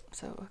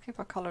 So we'll keep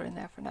our color in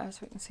there for now so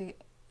we can see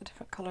the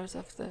different colors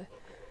of the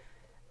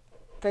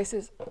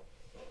faces.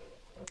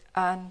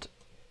 And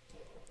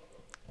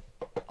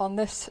on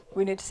this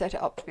we need to set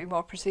it up to be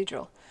more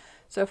procedural.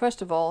 So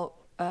first of all,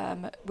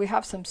 we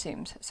have some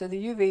seams. So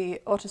the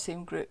UV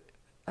Autoseam group,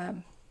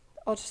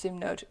 Autoseam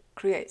node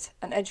creates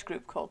an edge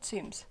group called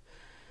seams.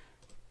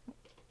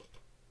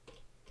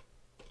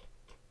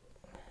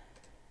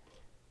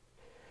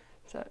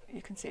 So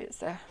you can see it's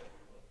there.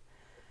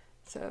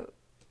 So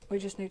we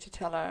just need to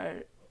tell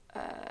our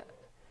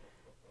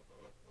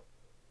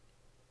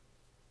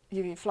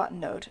UV flatten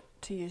node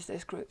to use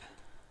this group.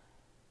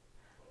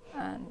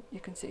 And you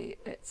can see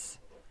it's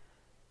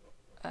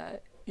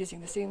using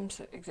the seams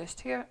that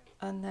exist here,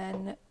 and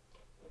then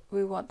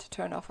we want to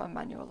turn off our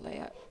manual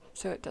layout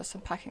so it does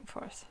some packing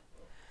for us.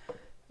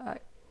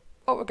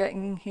 What we're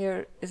getting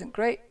here isn't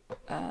great,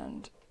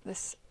 and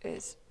this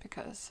is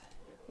because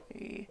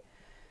we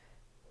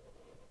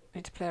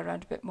need to play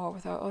around a bit more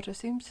with our auto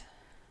seams.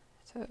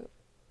 So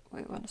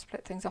we want to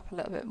split things up a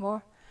little bit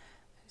more.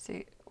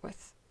 See,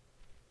 with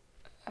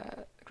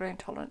grain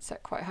tolerance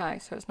set quite high,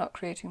 so it's not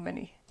creating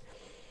many.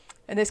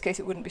 In this case,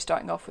 it wouldn't be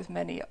starting off with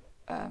many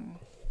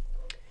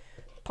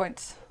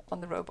points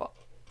on the robot,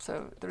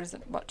 so there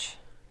isn't much.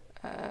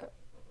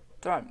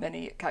 There aren't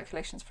many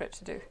calculations for it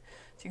to do.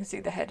 So you can see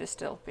the head is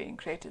still being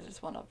created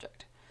as one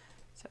object.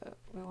 So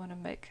we want to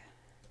make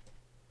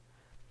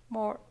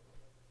more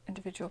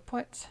individual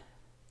points,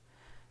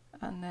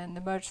 and then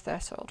the merge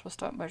threshold will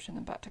start merging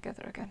them back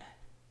together again.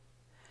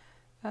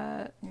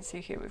 You can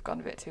see here we've gone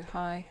a bit too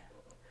high,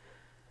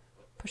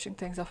 pushing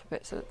things up a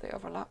bit so that they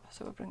overlap,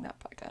 so we'll bring that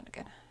back down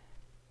again.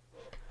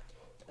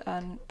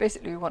 And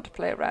basically we want to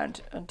play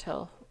around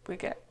until we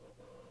get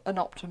an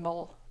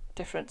optimal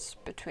difference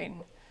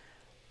between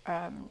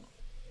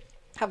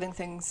having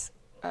things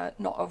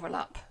not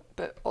overlap,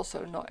 but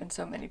also not in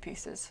so many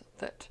pieces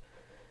that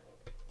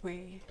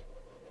we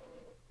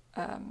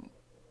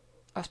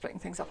are splitting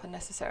things up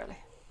unnecessarily.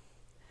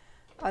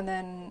 And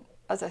then,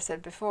 as I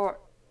said before,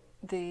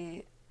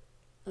 the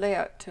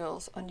layout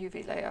tools on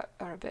UV layout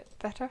are a bit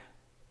better.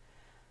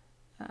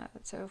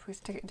 So if we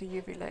stick it into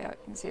UV layout,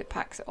 you can see it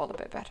packs it all a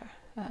bit better.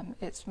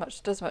 It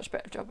does a much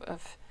better job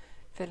of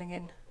filling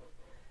in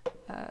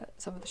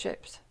some of the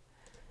shapes.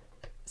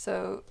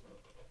 So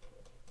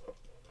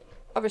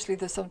obviously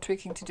there's some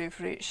tweaking to do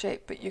for each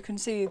shape, but you can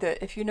see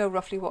that if you know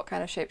roughly what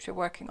kind of shapes you're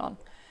working on,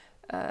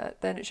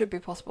 then it should be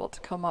possible to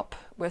come up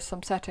with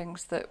some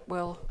settings that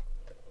will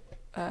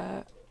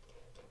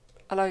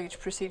allow you to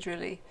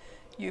procedurally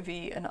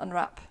UV and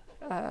unwrap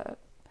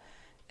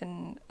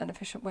in an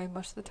efficient way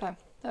most of the time.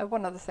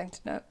 One other thing to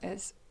note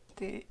is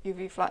the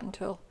UV flatten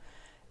tool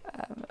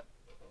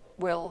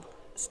will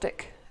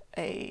stick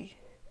a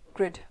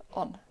grid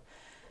on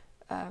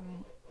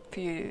for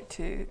you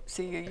to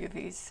see your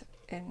UVs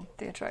in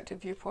the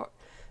interactive viewport,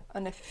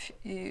 and if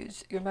you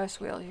use your mouse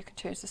wheel you can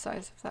change the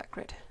size of that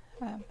grid.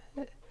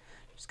 It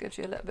just gives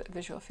you a little bit of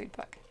visual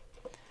feedback.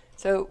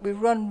 So we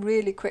run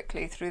really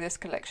quickly through this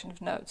collection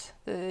of nodes,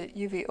 the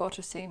UV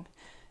Autoseam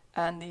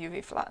and the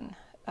UV Flatten.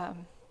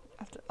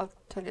 I'll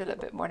tell you a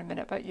little bit more in a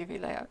minute about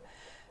UV layout,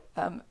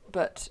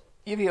 but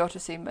UV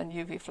Autoseam and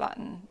UV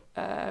Flatten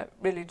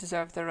really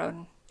deserve their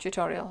own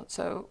tutorial,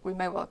 so we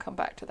may well come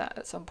back to that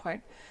at some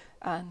point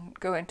and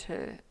go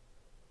into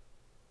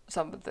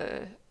some of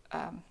the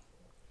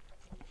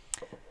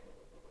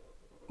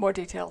more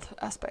detailed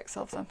aspects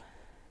of them.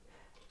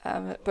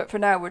 But for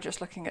now we're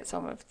just looking at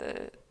some of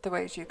the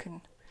ways you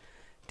can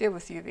deal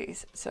with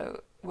UVs,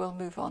 so we'll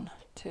move on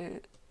to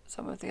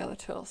some of the other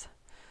tools.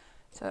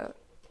 So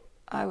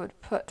I would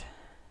put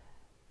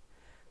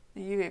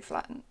the UV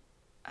Flatten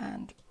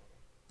and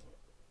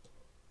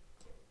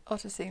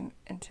Autoseam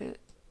into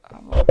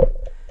our more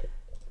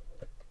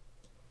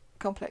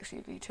complex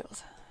UV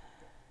tools.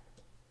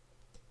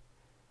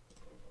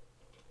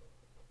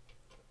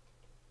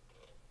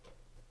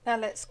 Now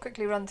let's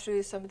quickly run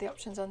through some of the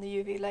options on the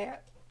UV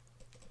layout.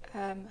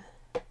 I'm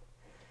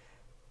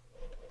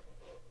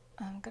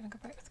going to go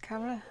back to the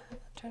camera,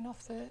 turn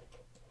off the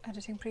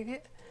editing preview.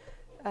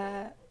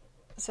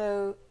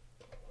 So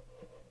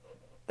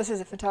this is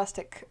a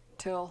fantastic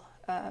tool.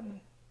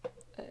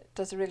 It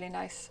does a really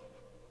nice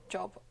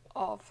job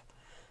of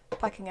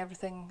packing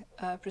everything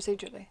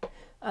procedurally,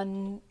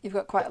 and you've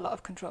got quite a lot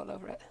of control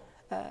over it.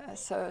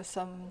 So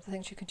some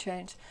things you can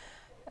change.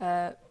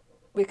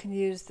 We can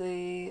use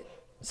the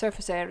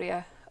surface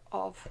area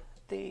of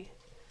the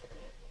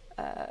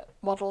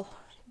model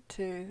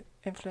to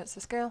influence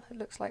the scale. It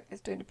looks like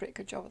it's doing a pretty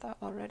good job of that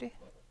already.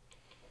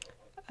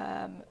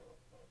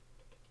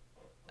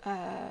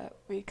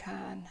 We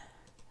can,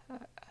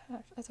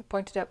 as I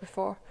pointed out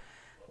before,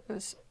 it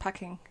was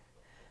packing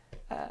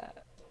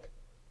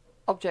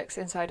objects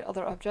inside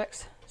other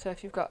objects. So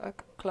if you've got a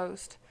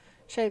closed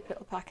shape,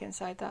 it'll pack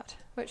inside that,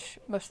 which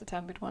most of the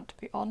time we'd want to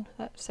be on.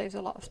 That saves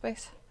a lot of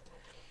space.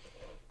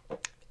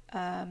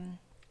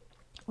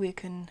 We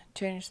can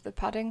change the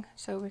padding,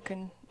 so we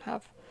can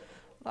have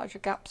larger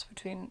gaps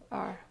between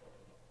our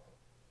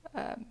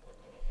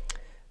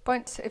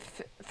points.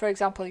 If, for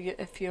example,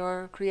 if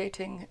you're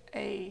creating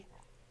a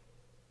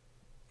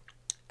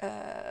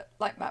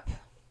light map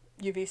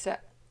UV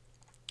set,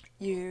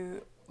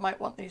 you might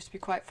want these to be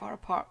quite far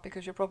apart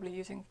because you're probably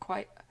using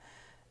quite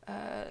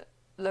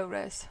low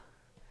res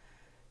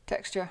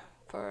texture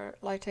for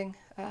lighting,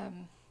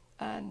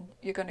 and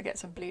you're going to get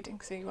some bleeding,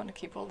 so you want to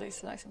keep all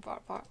these nice and far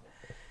apart.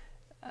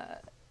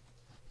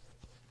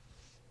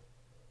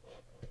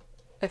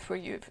 If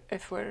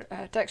we're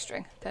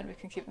texturing, then we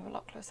can keep them a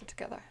lot closer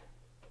together.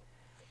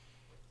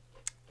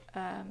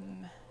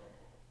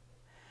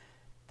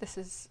 This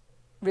is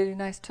really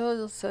nice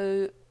tool,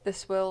 so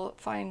this will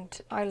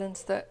find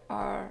islands that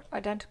are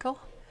identical,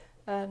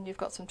 and you've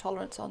got some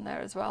tolerance on there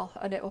as well,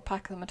 and it will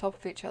pack them on top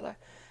of each other.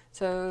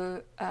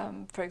 So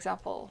for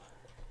example,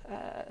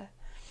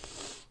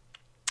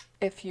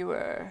 if you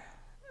were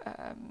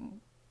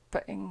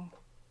putting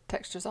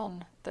textures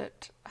on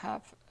that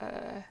have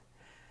a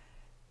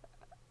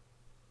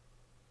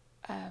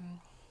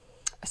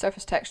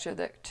surface texture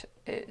that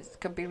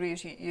can be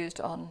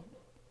reused on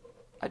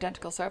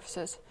identical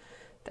surfaces,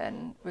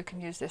 then we can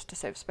use this to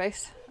save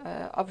space.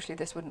 Obviously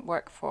this wouldn't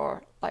work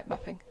for light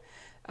mapping,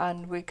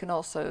 and we can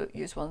also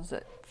use ones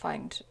that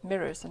find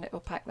mirrors and it will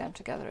pack them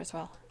together as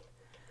well.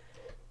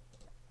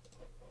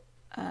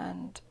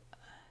 And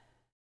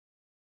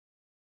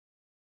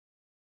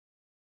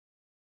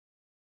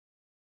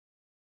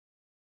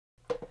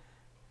if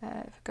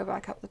we go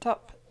back up the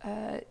top,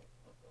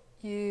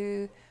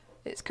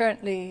 it's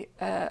currently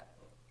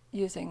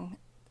using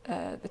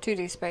the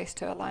 2D space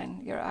to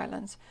align your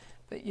islands,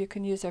 but you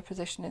can use their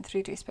position in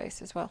 3D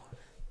space as well,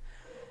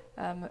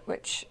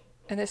 which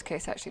in this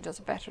case actually does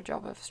a better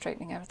job of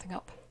straightening everything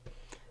up.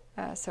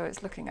 So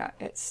it's looking at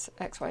its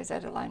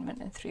XYZ alignment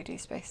in 3D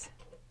space.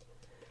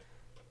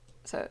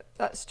 So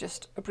that's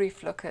just a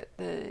brief look at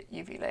the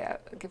UV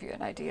layout. It'll give you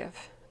an idea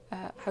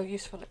of how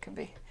useful it can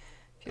be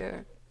if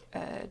you're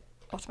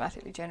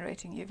automatically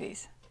generating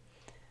UVs.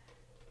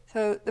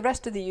 So the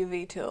rest of the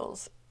UV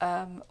tools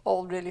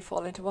all really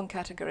fall into one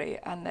category,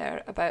 and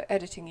they're about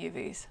editing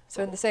UVs.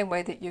 So in the same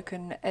way that you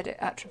can edit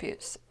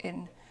attributes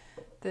in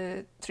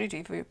the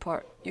 3D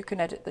viewport, you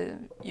can edit the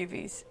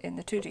UVs in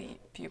the 2D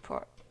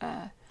viewport.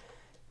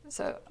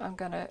 So I'm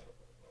going to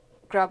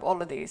grab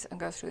all of these and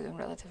go through them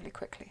relatively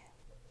quickly.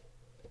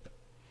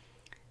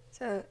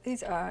 So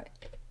these are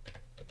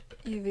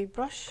UV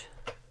brush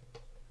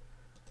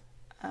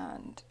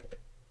and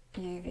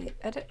UV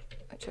edit,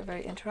 which are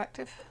very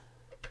interactive.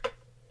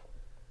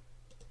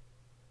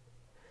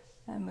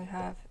 And we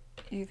have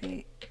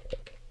UV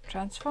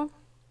transform,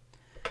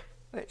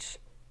 which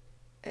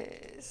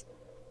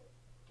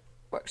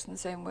works in the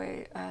same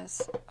way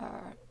as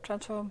our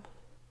transform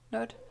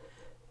node.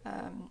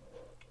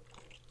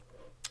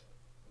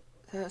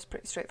 So it's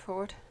pretty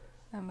straightforward.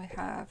 And we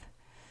have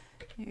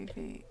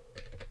UV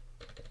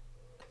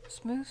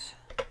smooth,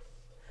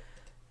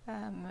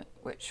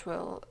 which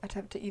will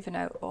attempt to even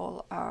out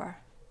all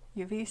our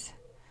UVs,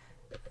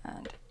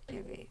 and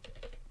UV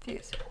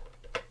fuse.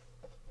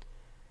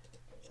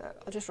 So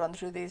I'll just run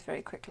through these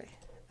very quickly.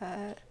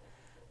 Let's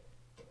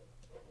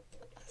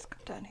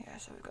come down here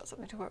so we've got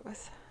something to work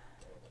with.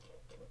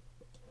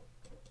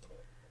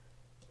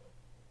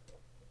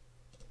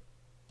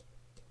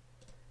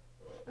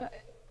 Right.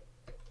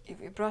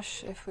 UV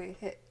brush, if we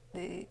hit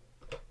the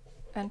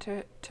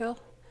enter tool,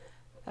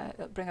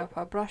 it'll bring up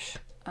our brush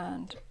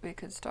and we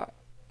can start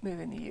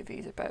moving the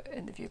UVs about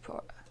in the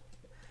viewport.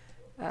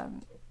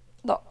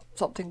 Not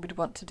something we'd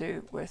want to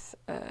do with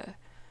a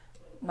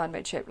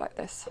man-made shape like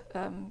this,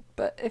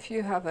 but if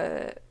you have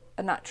a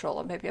natural,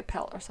 or maybe a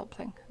pelt or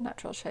something,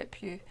 natural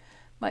shape, you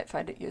might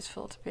find it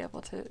useful to be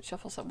able to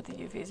shuffle some of the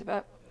UVs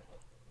about.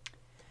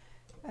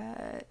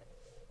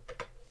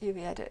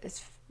 UV edit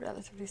is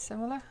relatively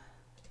similar.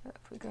 So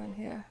if we go in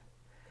here,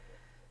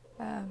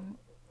 and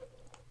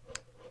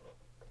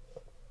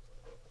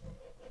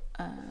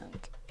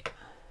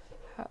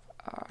have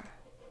our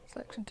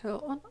selection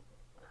tool on,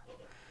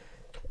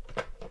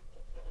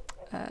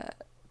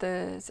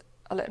 there's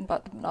a little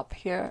button up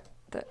here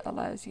that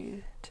allows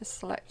you to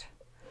select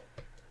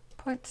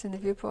points in the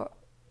viewport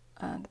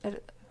and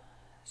edit them.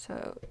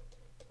 So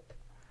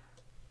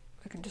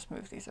we can just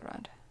move these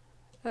around.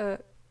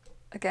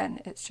 Again,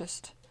 it's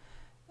just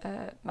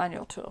a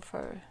manual tool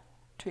for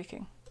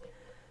tweaking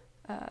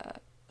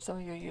some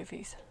of your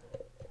UVs.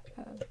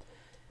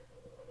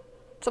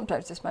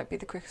 Sometimes this might be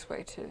the quickest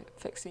way to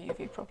fix a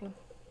UV problem,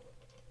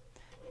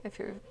 if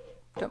you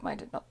don't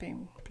mind it not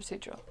being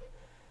procedural.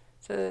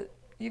 So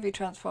UV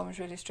transform is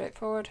really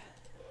straightforward.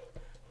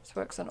 This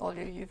works on all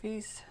your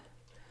UVs,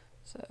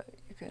 so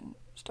you can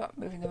start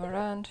moving them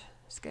around,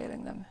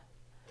 scaling them,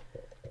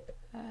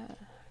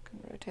 can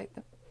rotate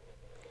them.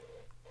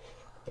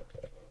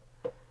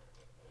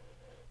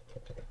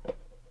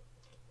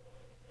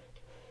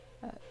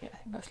 Yeah, you're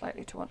most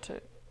likely to want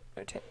to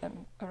rotate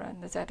them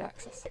around the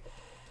Z-axis.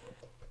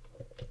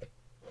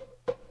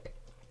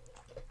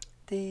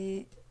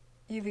 The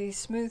UV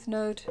smooth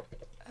node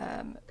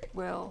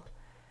will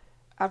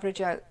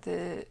average out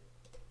the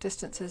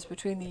distances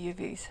between the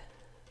UVs.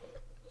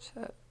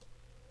 So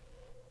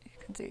you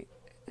can see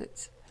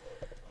it's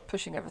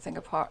pushing everything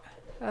apart.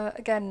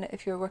 Again,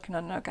 if you're working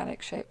on an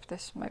organic shape,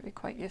 this might be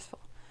quite useful,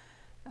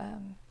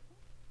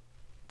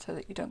 so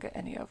that you don't get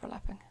any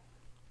overlapping.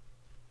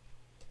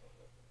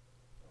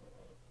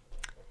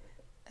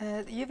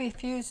 The UV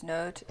fuse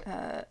node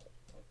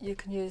you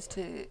can use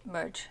to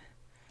merge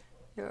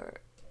your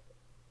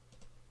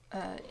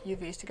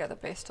UVs together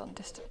based on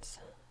distance.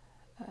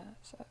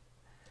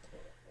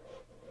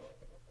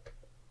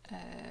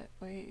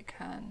 We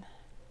can,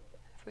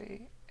 if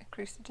we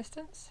increase the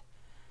distance,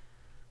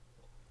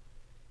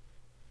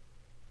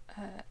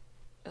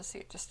 you'll see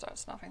it just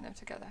starts snapping them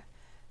together.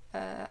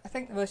 I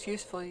think the most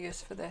useful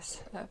use for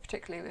this,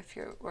 particularly if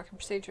you're working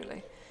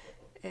procedurally,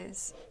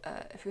 is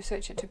if we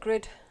switch it to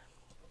grid,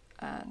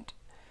 and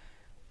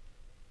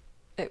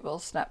it will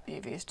snap the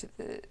UVs to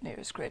the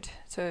nearest grid.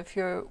 So if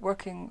you're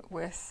working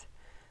with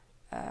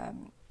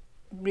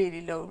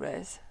really low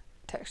res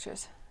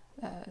textures,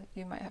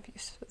 you might have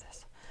use for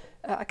this.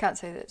 I can't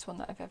say that it's one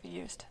that I've ever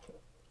used.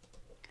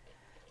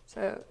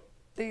 So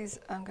these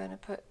I'm going to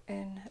put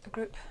in a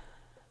group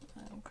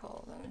and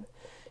call them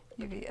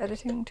UV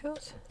editing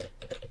tools.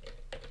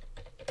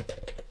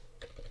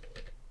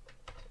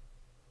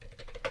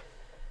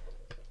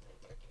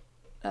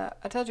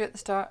 I told you at the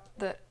start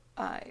that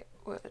I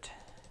would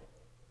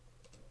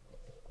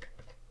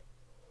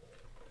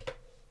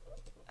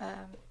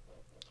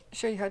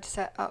show you how to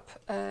set up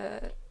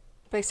a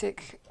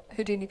basic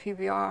Houdini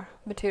PBR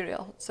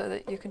material so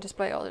that you can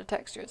display all the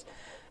textures.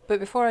 But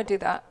before I do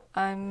that,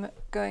 I'm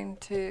going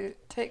to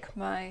take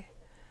my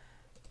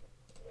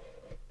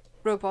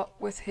robot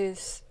with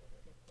his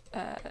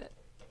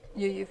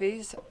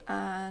UUVs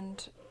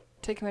and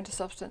take him into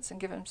Substance and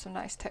give him some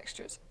nice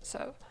textures.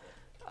 So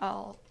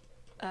I'll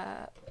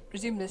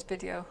resume this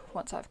video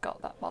once I've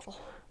got that model.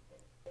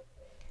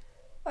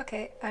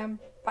 Okay, I'm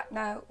back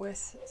now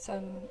with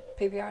some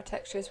PBR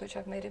textures which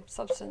I've made in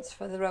Substance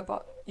for the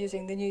robot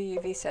using the new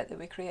UV set that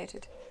we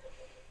created.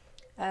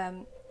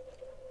 In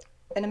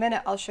a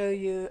minute I'll show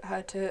you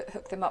how to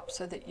hook them up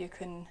so that you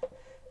can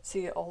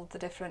see all the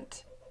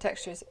different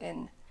textures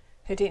in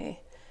Houdini.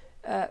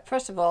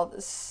 First of all,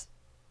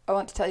 I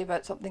want to tell you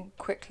about something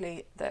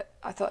quickly that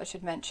I thought I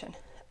should mention,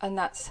 and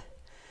that's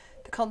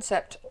the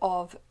concept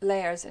of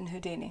layers in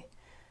Houdini.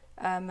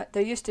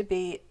 There used to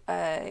be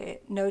a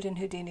node in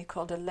Houdini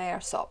called a layer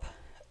SOP,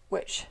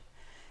 which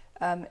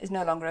is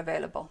no longer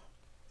available.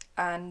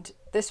 And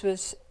this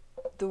was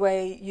the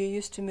way you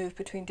used to move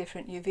between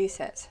different UV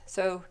sets.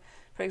 So,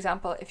 for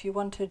example, if you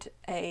wanted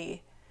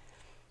a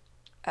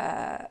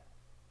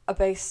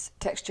base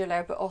texture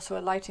layer but also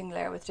a lighting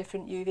layer with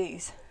different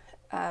UVs,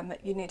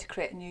 you need to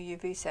create a new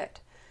UV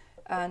set.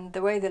 And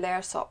the way the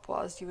layer SOP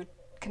was, you would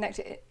connect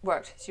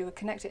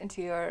it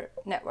into your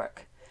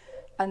network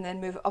and then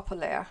move up a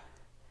layer,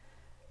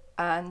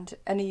 and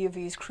any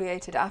UVs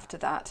created after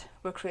that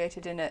were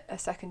created in a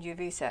second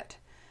UV set.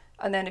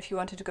 And then if you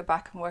wanted to go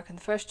back and work in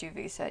the first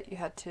UV set, you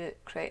had to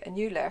create a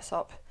new layer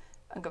SOP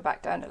and go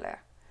back down a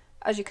layer.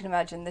 As you can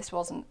imagine, this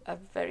wasn't a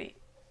very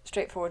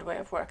straightforward way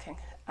of working,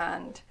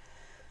 and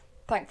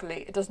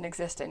thankfully it doesn't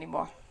exist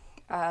anymore.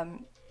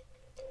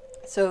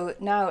 So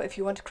now if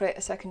you want to create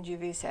a second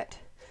UV set,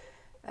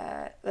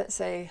 let's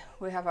say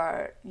we have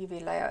our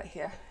UV layout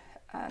here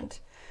and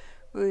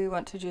we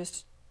want to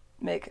just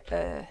make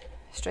a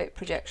straight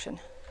projection.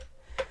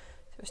 So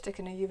we're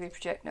sticking a UV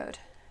project node.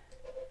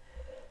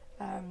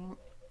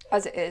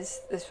 As it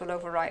is, this will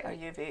overwrite our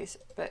UVs,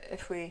 but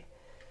if we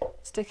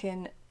stick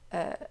in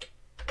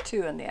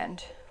 2 on the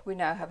end, we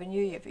now have a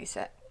new UV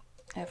set.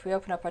 And if we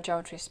open up our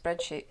geometry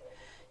spreadsheet,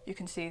 you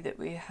can see that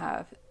we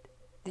have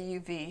the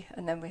UV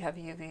and then we have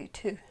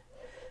UV2.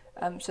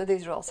 So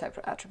these are all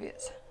separate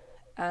attributes.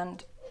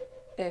 And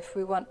if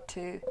we want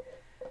to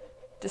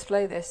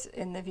display this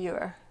in the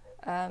viewer,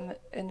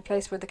 in the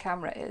place where the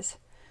camera is,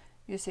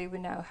 you see we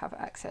now have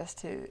access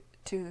to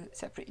 2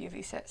 separate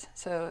UV sets.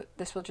 So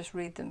this will just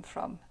read them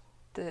from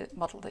the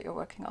model that you're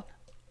working on.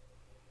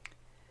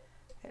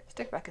 Okay,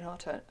 stick back in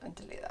auto and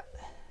delete that.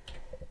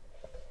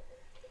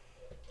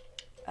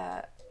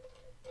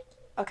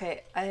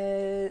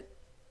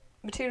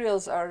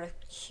 Materials are a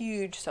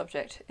huge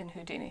subject in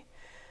Houdini.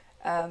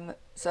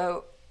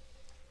 So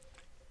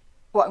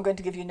what I'm going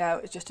to give you now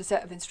is just a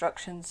set of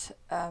instructions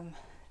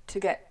to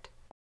get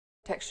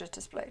textures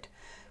displayed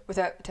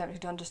without attempting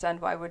to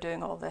understand why we're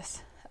doing all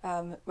this,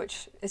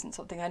 which isn't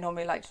something I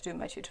normally like to do in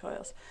my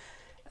tutorials.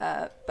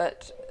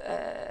 But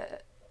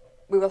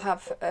we will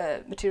have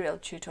a material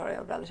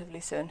tutorial relatively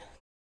soon.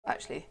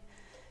 Actually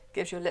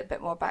gives you a little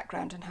bit more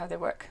background on how they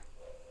work.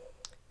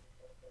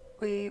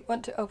 We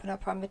want to open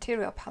up our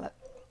material palette,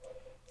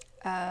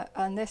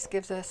 and this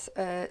gives us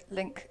a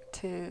link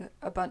to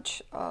a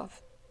bunch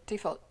of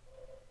default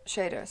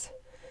shaders,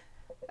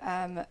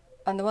 and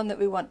the one that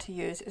we want to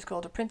use is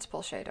called a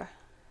principal shader.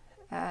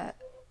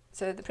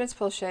 So the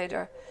principal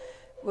shader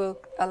will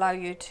allow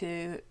you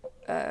to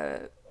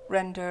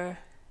render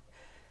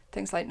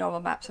things like normal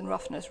maps and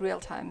roughness real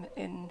time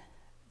in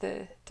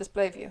the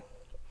display view.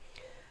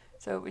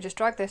 So we just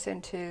drag this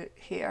into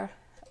here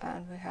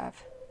and we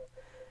have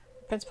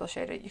the principal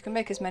shader. You can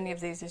make as many of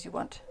these as you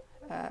want.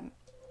 And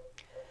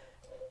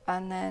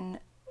then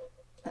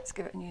let's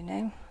give it a new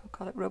name, we'll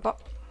call it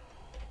robot.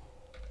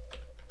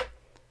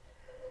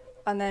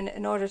 And then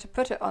in order to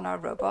put it on our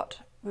robot,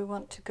 we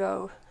want to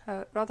go,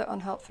 rather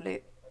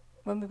unhelpfully,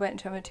 when we went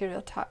into a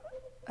material tab,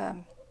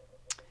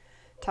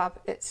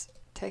 it's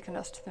taken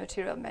us to the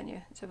material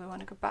menu. So we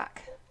want to go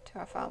back to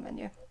our file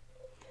menu.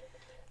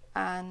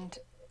 And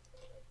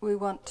we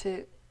want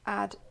to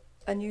add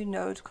a new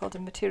node called a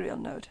material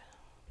node.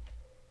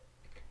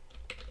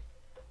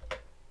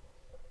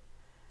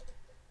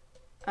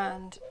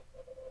 And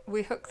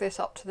we hook this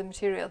up to the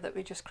material that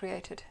we just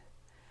created.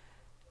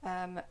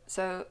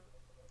 So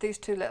these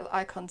two little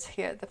icons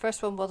here, the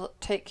first one will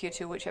take you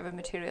to whichever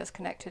material is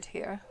connected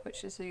here,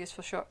 which is a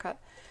useful shortcut.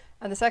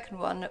 And the second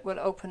one will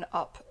open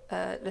up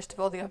a list of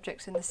all the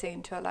objects in the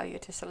scene to allow you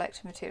to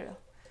select material.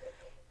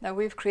 Now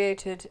we've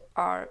created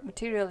our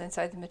material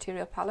inside the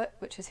material palette,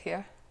 which is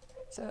here.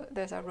 So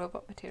there's our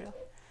robot material.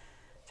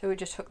 So we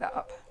just hook that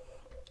up.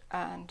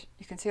 And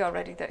you can see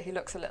already that he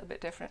looks a little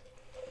bit different.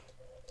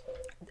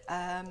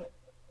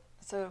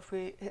 So if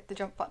we hit the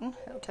jump button,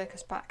 it'll take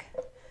us back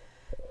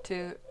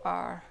to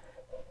our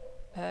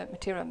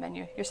material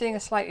menu. You're seeing a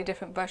slightly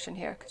different version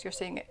here because you're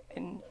seeing it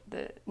in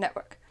the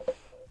network.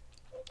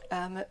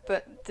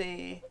 But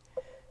the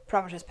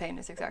parameters pane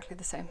is exactly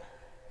the same.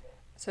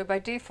 So by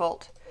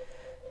default,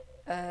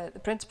 the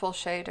principal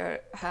shader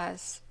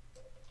has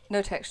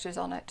no textures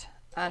on it,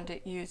 and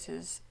it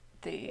uses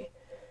the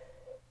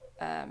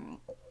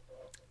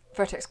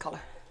vertex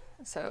color.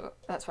 So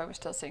that's why we're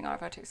still seeing our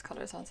vertex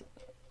colors on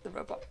the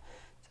robot.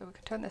 So we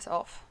can turn this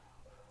off.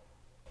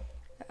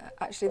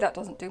 Actually, that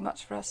doesn't do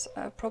much for us,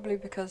 probably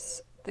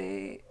because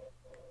the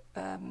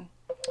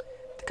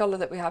color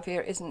that we have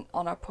here isn't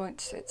on our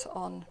points, it's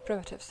on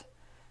primitives.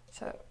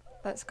 So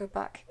let's go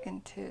back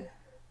into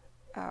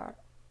our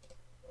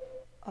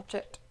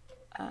object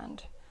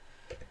and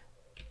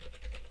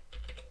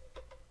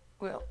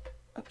we'll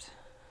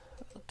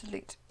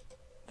delete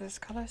those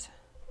colors.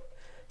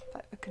 In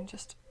fact, we can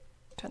just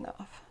turn that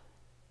off.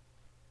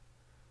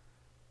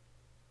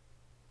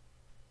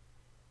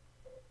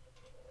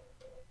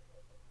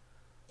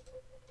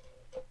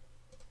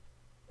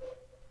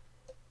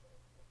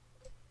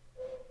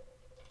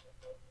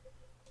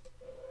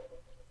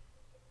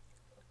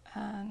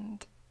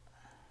 And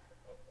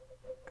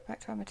go back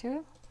to our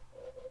material.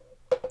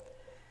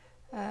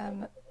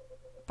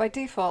 By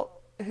default,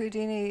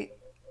 Houdini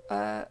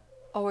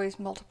always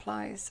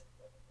multiplies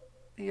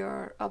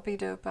your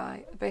albedo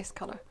by a base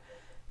color,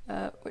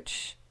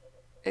 which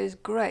is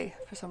grey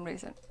for some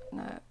reason.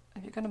 Now,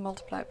 if you're going to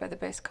multiply it by the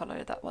base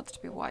color, that wants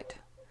to be white.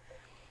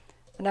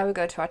 And now we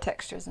go to our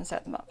textures and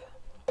set them up.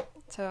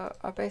 So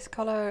our base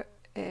color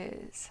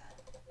has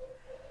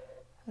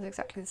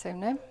exactly the same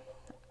name.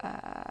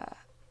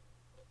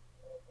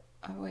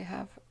 We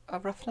have a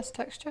roughness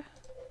texture,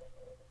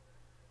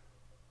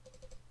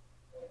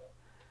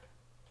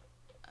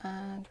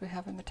 and we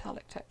have a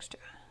metallic texture.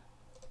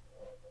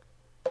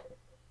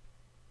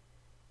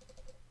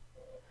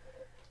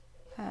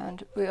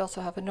 And we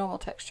also have a normal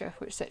texture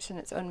which sits in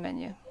its own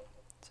menu.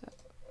 So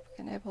if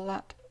we enable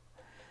that,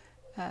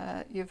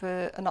 you have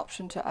an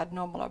option to add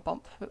normal or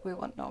bump, but we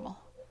want normal.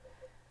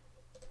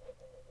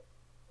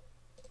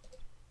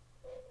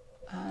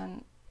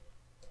 And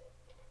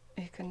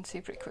you can see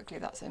pretty quickly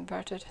that's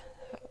inverted.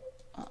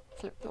 I'll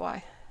flip the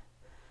Y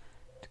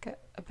to get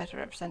a better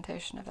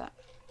representation of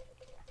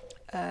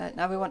that.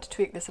 Now we want to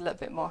tweak this a little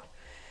bit more.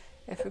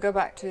 If we go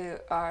back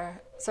to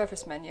our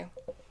surface menu,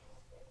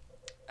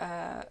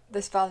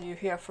 this value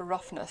here for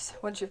roughness,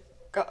 once you've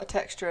got a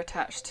texture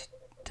attached,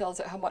 tells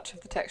it how much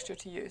of the texture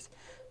to use.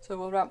 So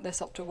we'll ramp this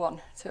up to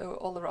 1, so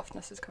all the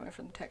roughness is coming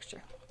from the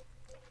texture.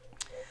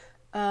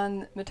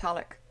 And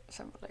metallic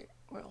simply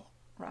will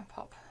ramp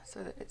up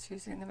so that it's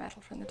using the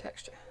metal from the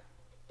texture.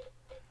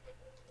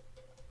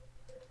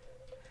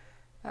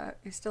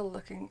 He's still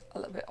looking a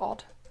little bit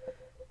odd.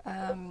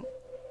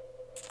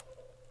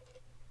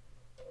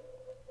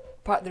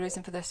 Part of the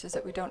reason for this is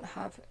that we don't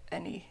have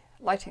any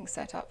lighting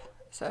set up.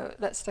 So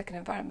let's stick an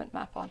environment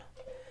map on.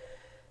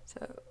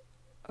 So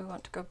we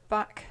want to go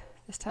back,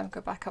 this time go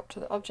back up to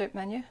the object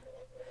menu.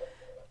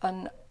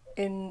 And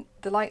in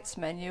the lights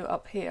menu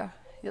up here,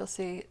 you'll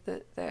see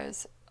that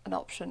there's an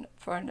option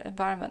for an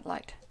environment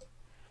light.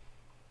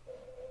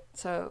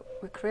 So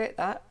we create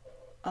that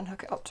and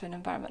hook it up to an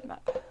environment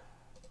map.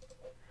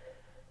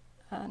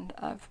 and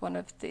I've one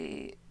of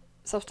the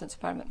substance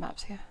environment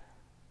maps here,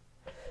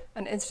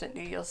 and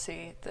instantly you'll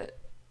see that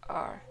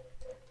our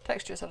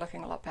textures are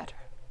looking a lot better.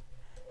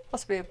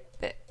 Possibly a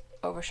bit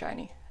over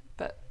shiny,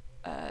 but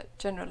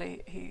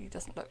generally he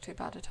doesn't look too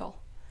bad at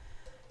all.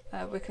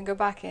 We can go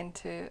back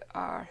into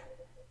our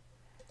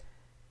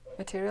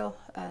material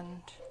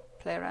and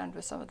play around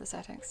with some of the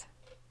settings.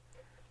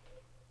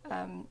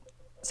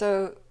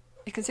 So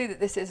you can see that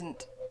this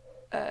isn't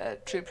a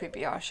true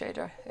PBR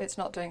shader. It's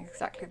not doing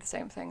exactly the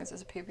same thing as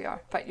a PBR.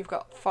 In fact, you've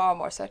got far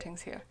more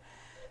settings here.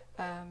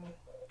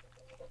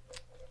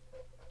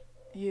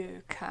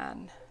 You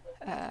can,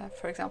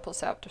 for example,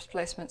 set up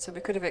displacement. So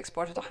we could have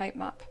exported a height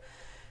map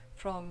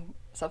from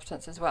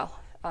Substance as well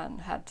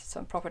and had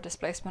some proper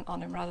displacement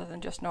on him rather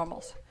than just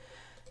normals.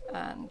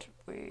 And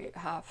we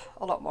have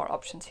a lot more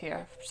options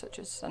here, such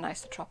as an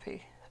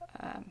isotropy.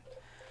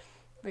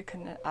 We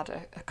can add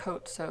a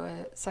coat, so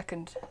a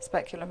second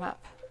specular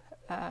map,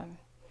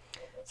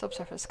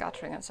 subsurface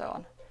scattering and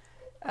so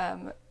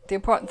on. The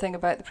important thing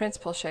about the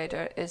principal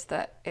shader is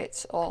that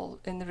it's all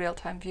in the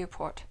real-time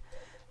viewport,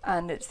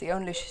 and it's the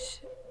only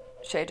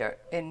shader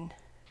in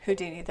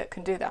Houdini that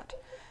can do that.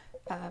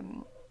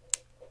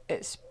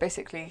 It's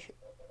basically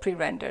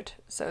pre-rendered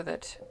so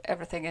that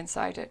everything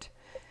inside it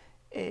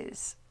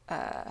is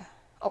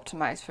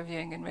optimized for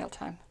viewing in real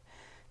time.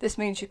 This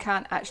means you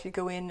can't actually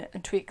go in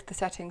and tweak the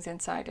settings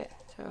inside it.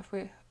 So if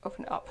we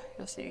open it up,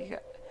 you'll see you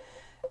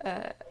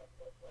get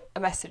a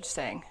message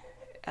saying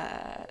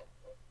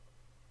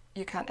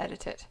you can't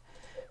edit it,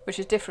 which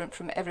is different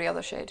from every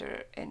other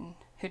shader in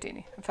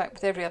Houdini. In fact,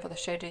 with every other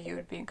shader you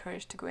would be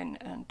encouraged to go in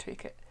and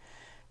tweak it.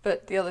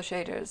 But the other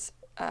shaders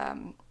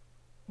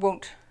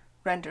won't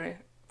render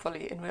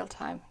fully in real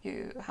time.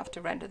 You have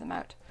to render them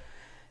out,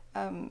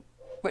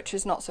 which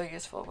is not so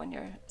useful when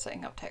you're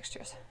setting up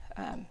textures.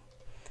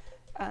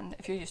 And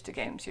if you're used to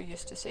games, you're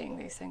used to seeing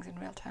these things in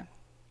real time.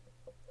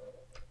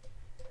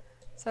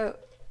 So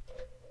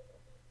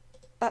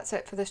that's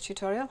it for this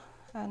tutorial,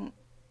 and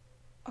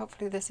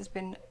hopefully this has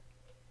been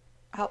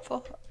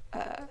helpful.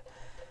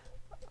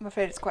 I'm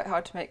afraid it's quite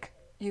hard to make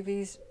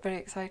UVs very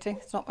exciting.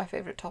 It's not my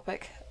favourite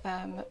topic,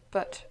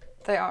 but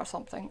they are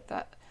something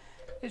that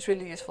is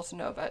really useful to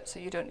know about, so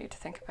you don't need to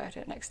think about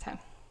it next time.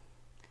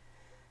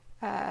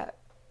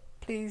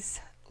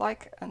 Please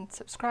like and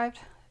subscribe,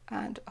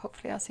 and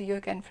hopefully I'll see you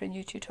again for a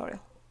new tutorial.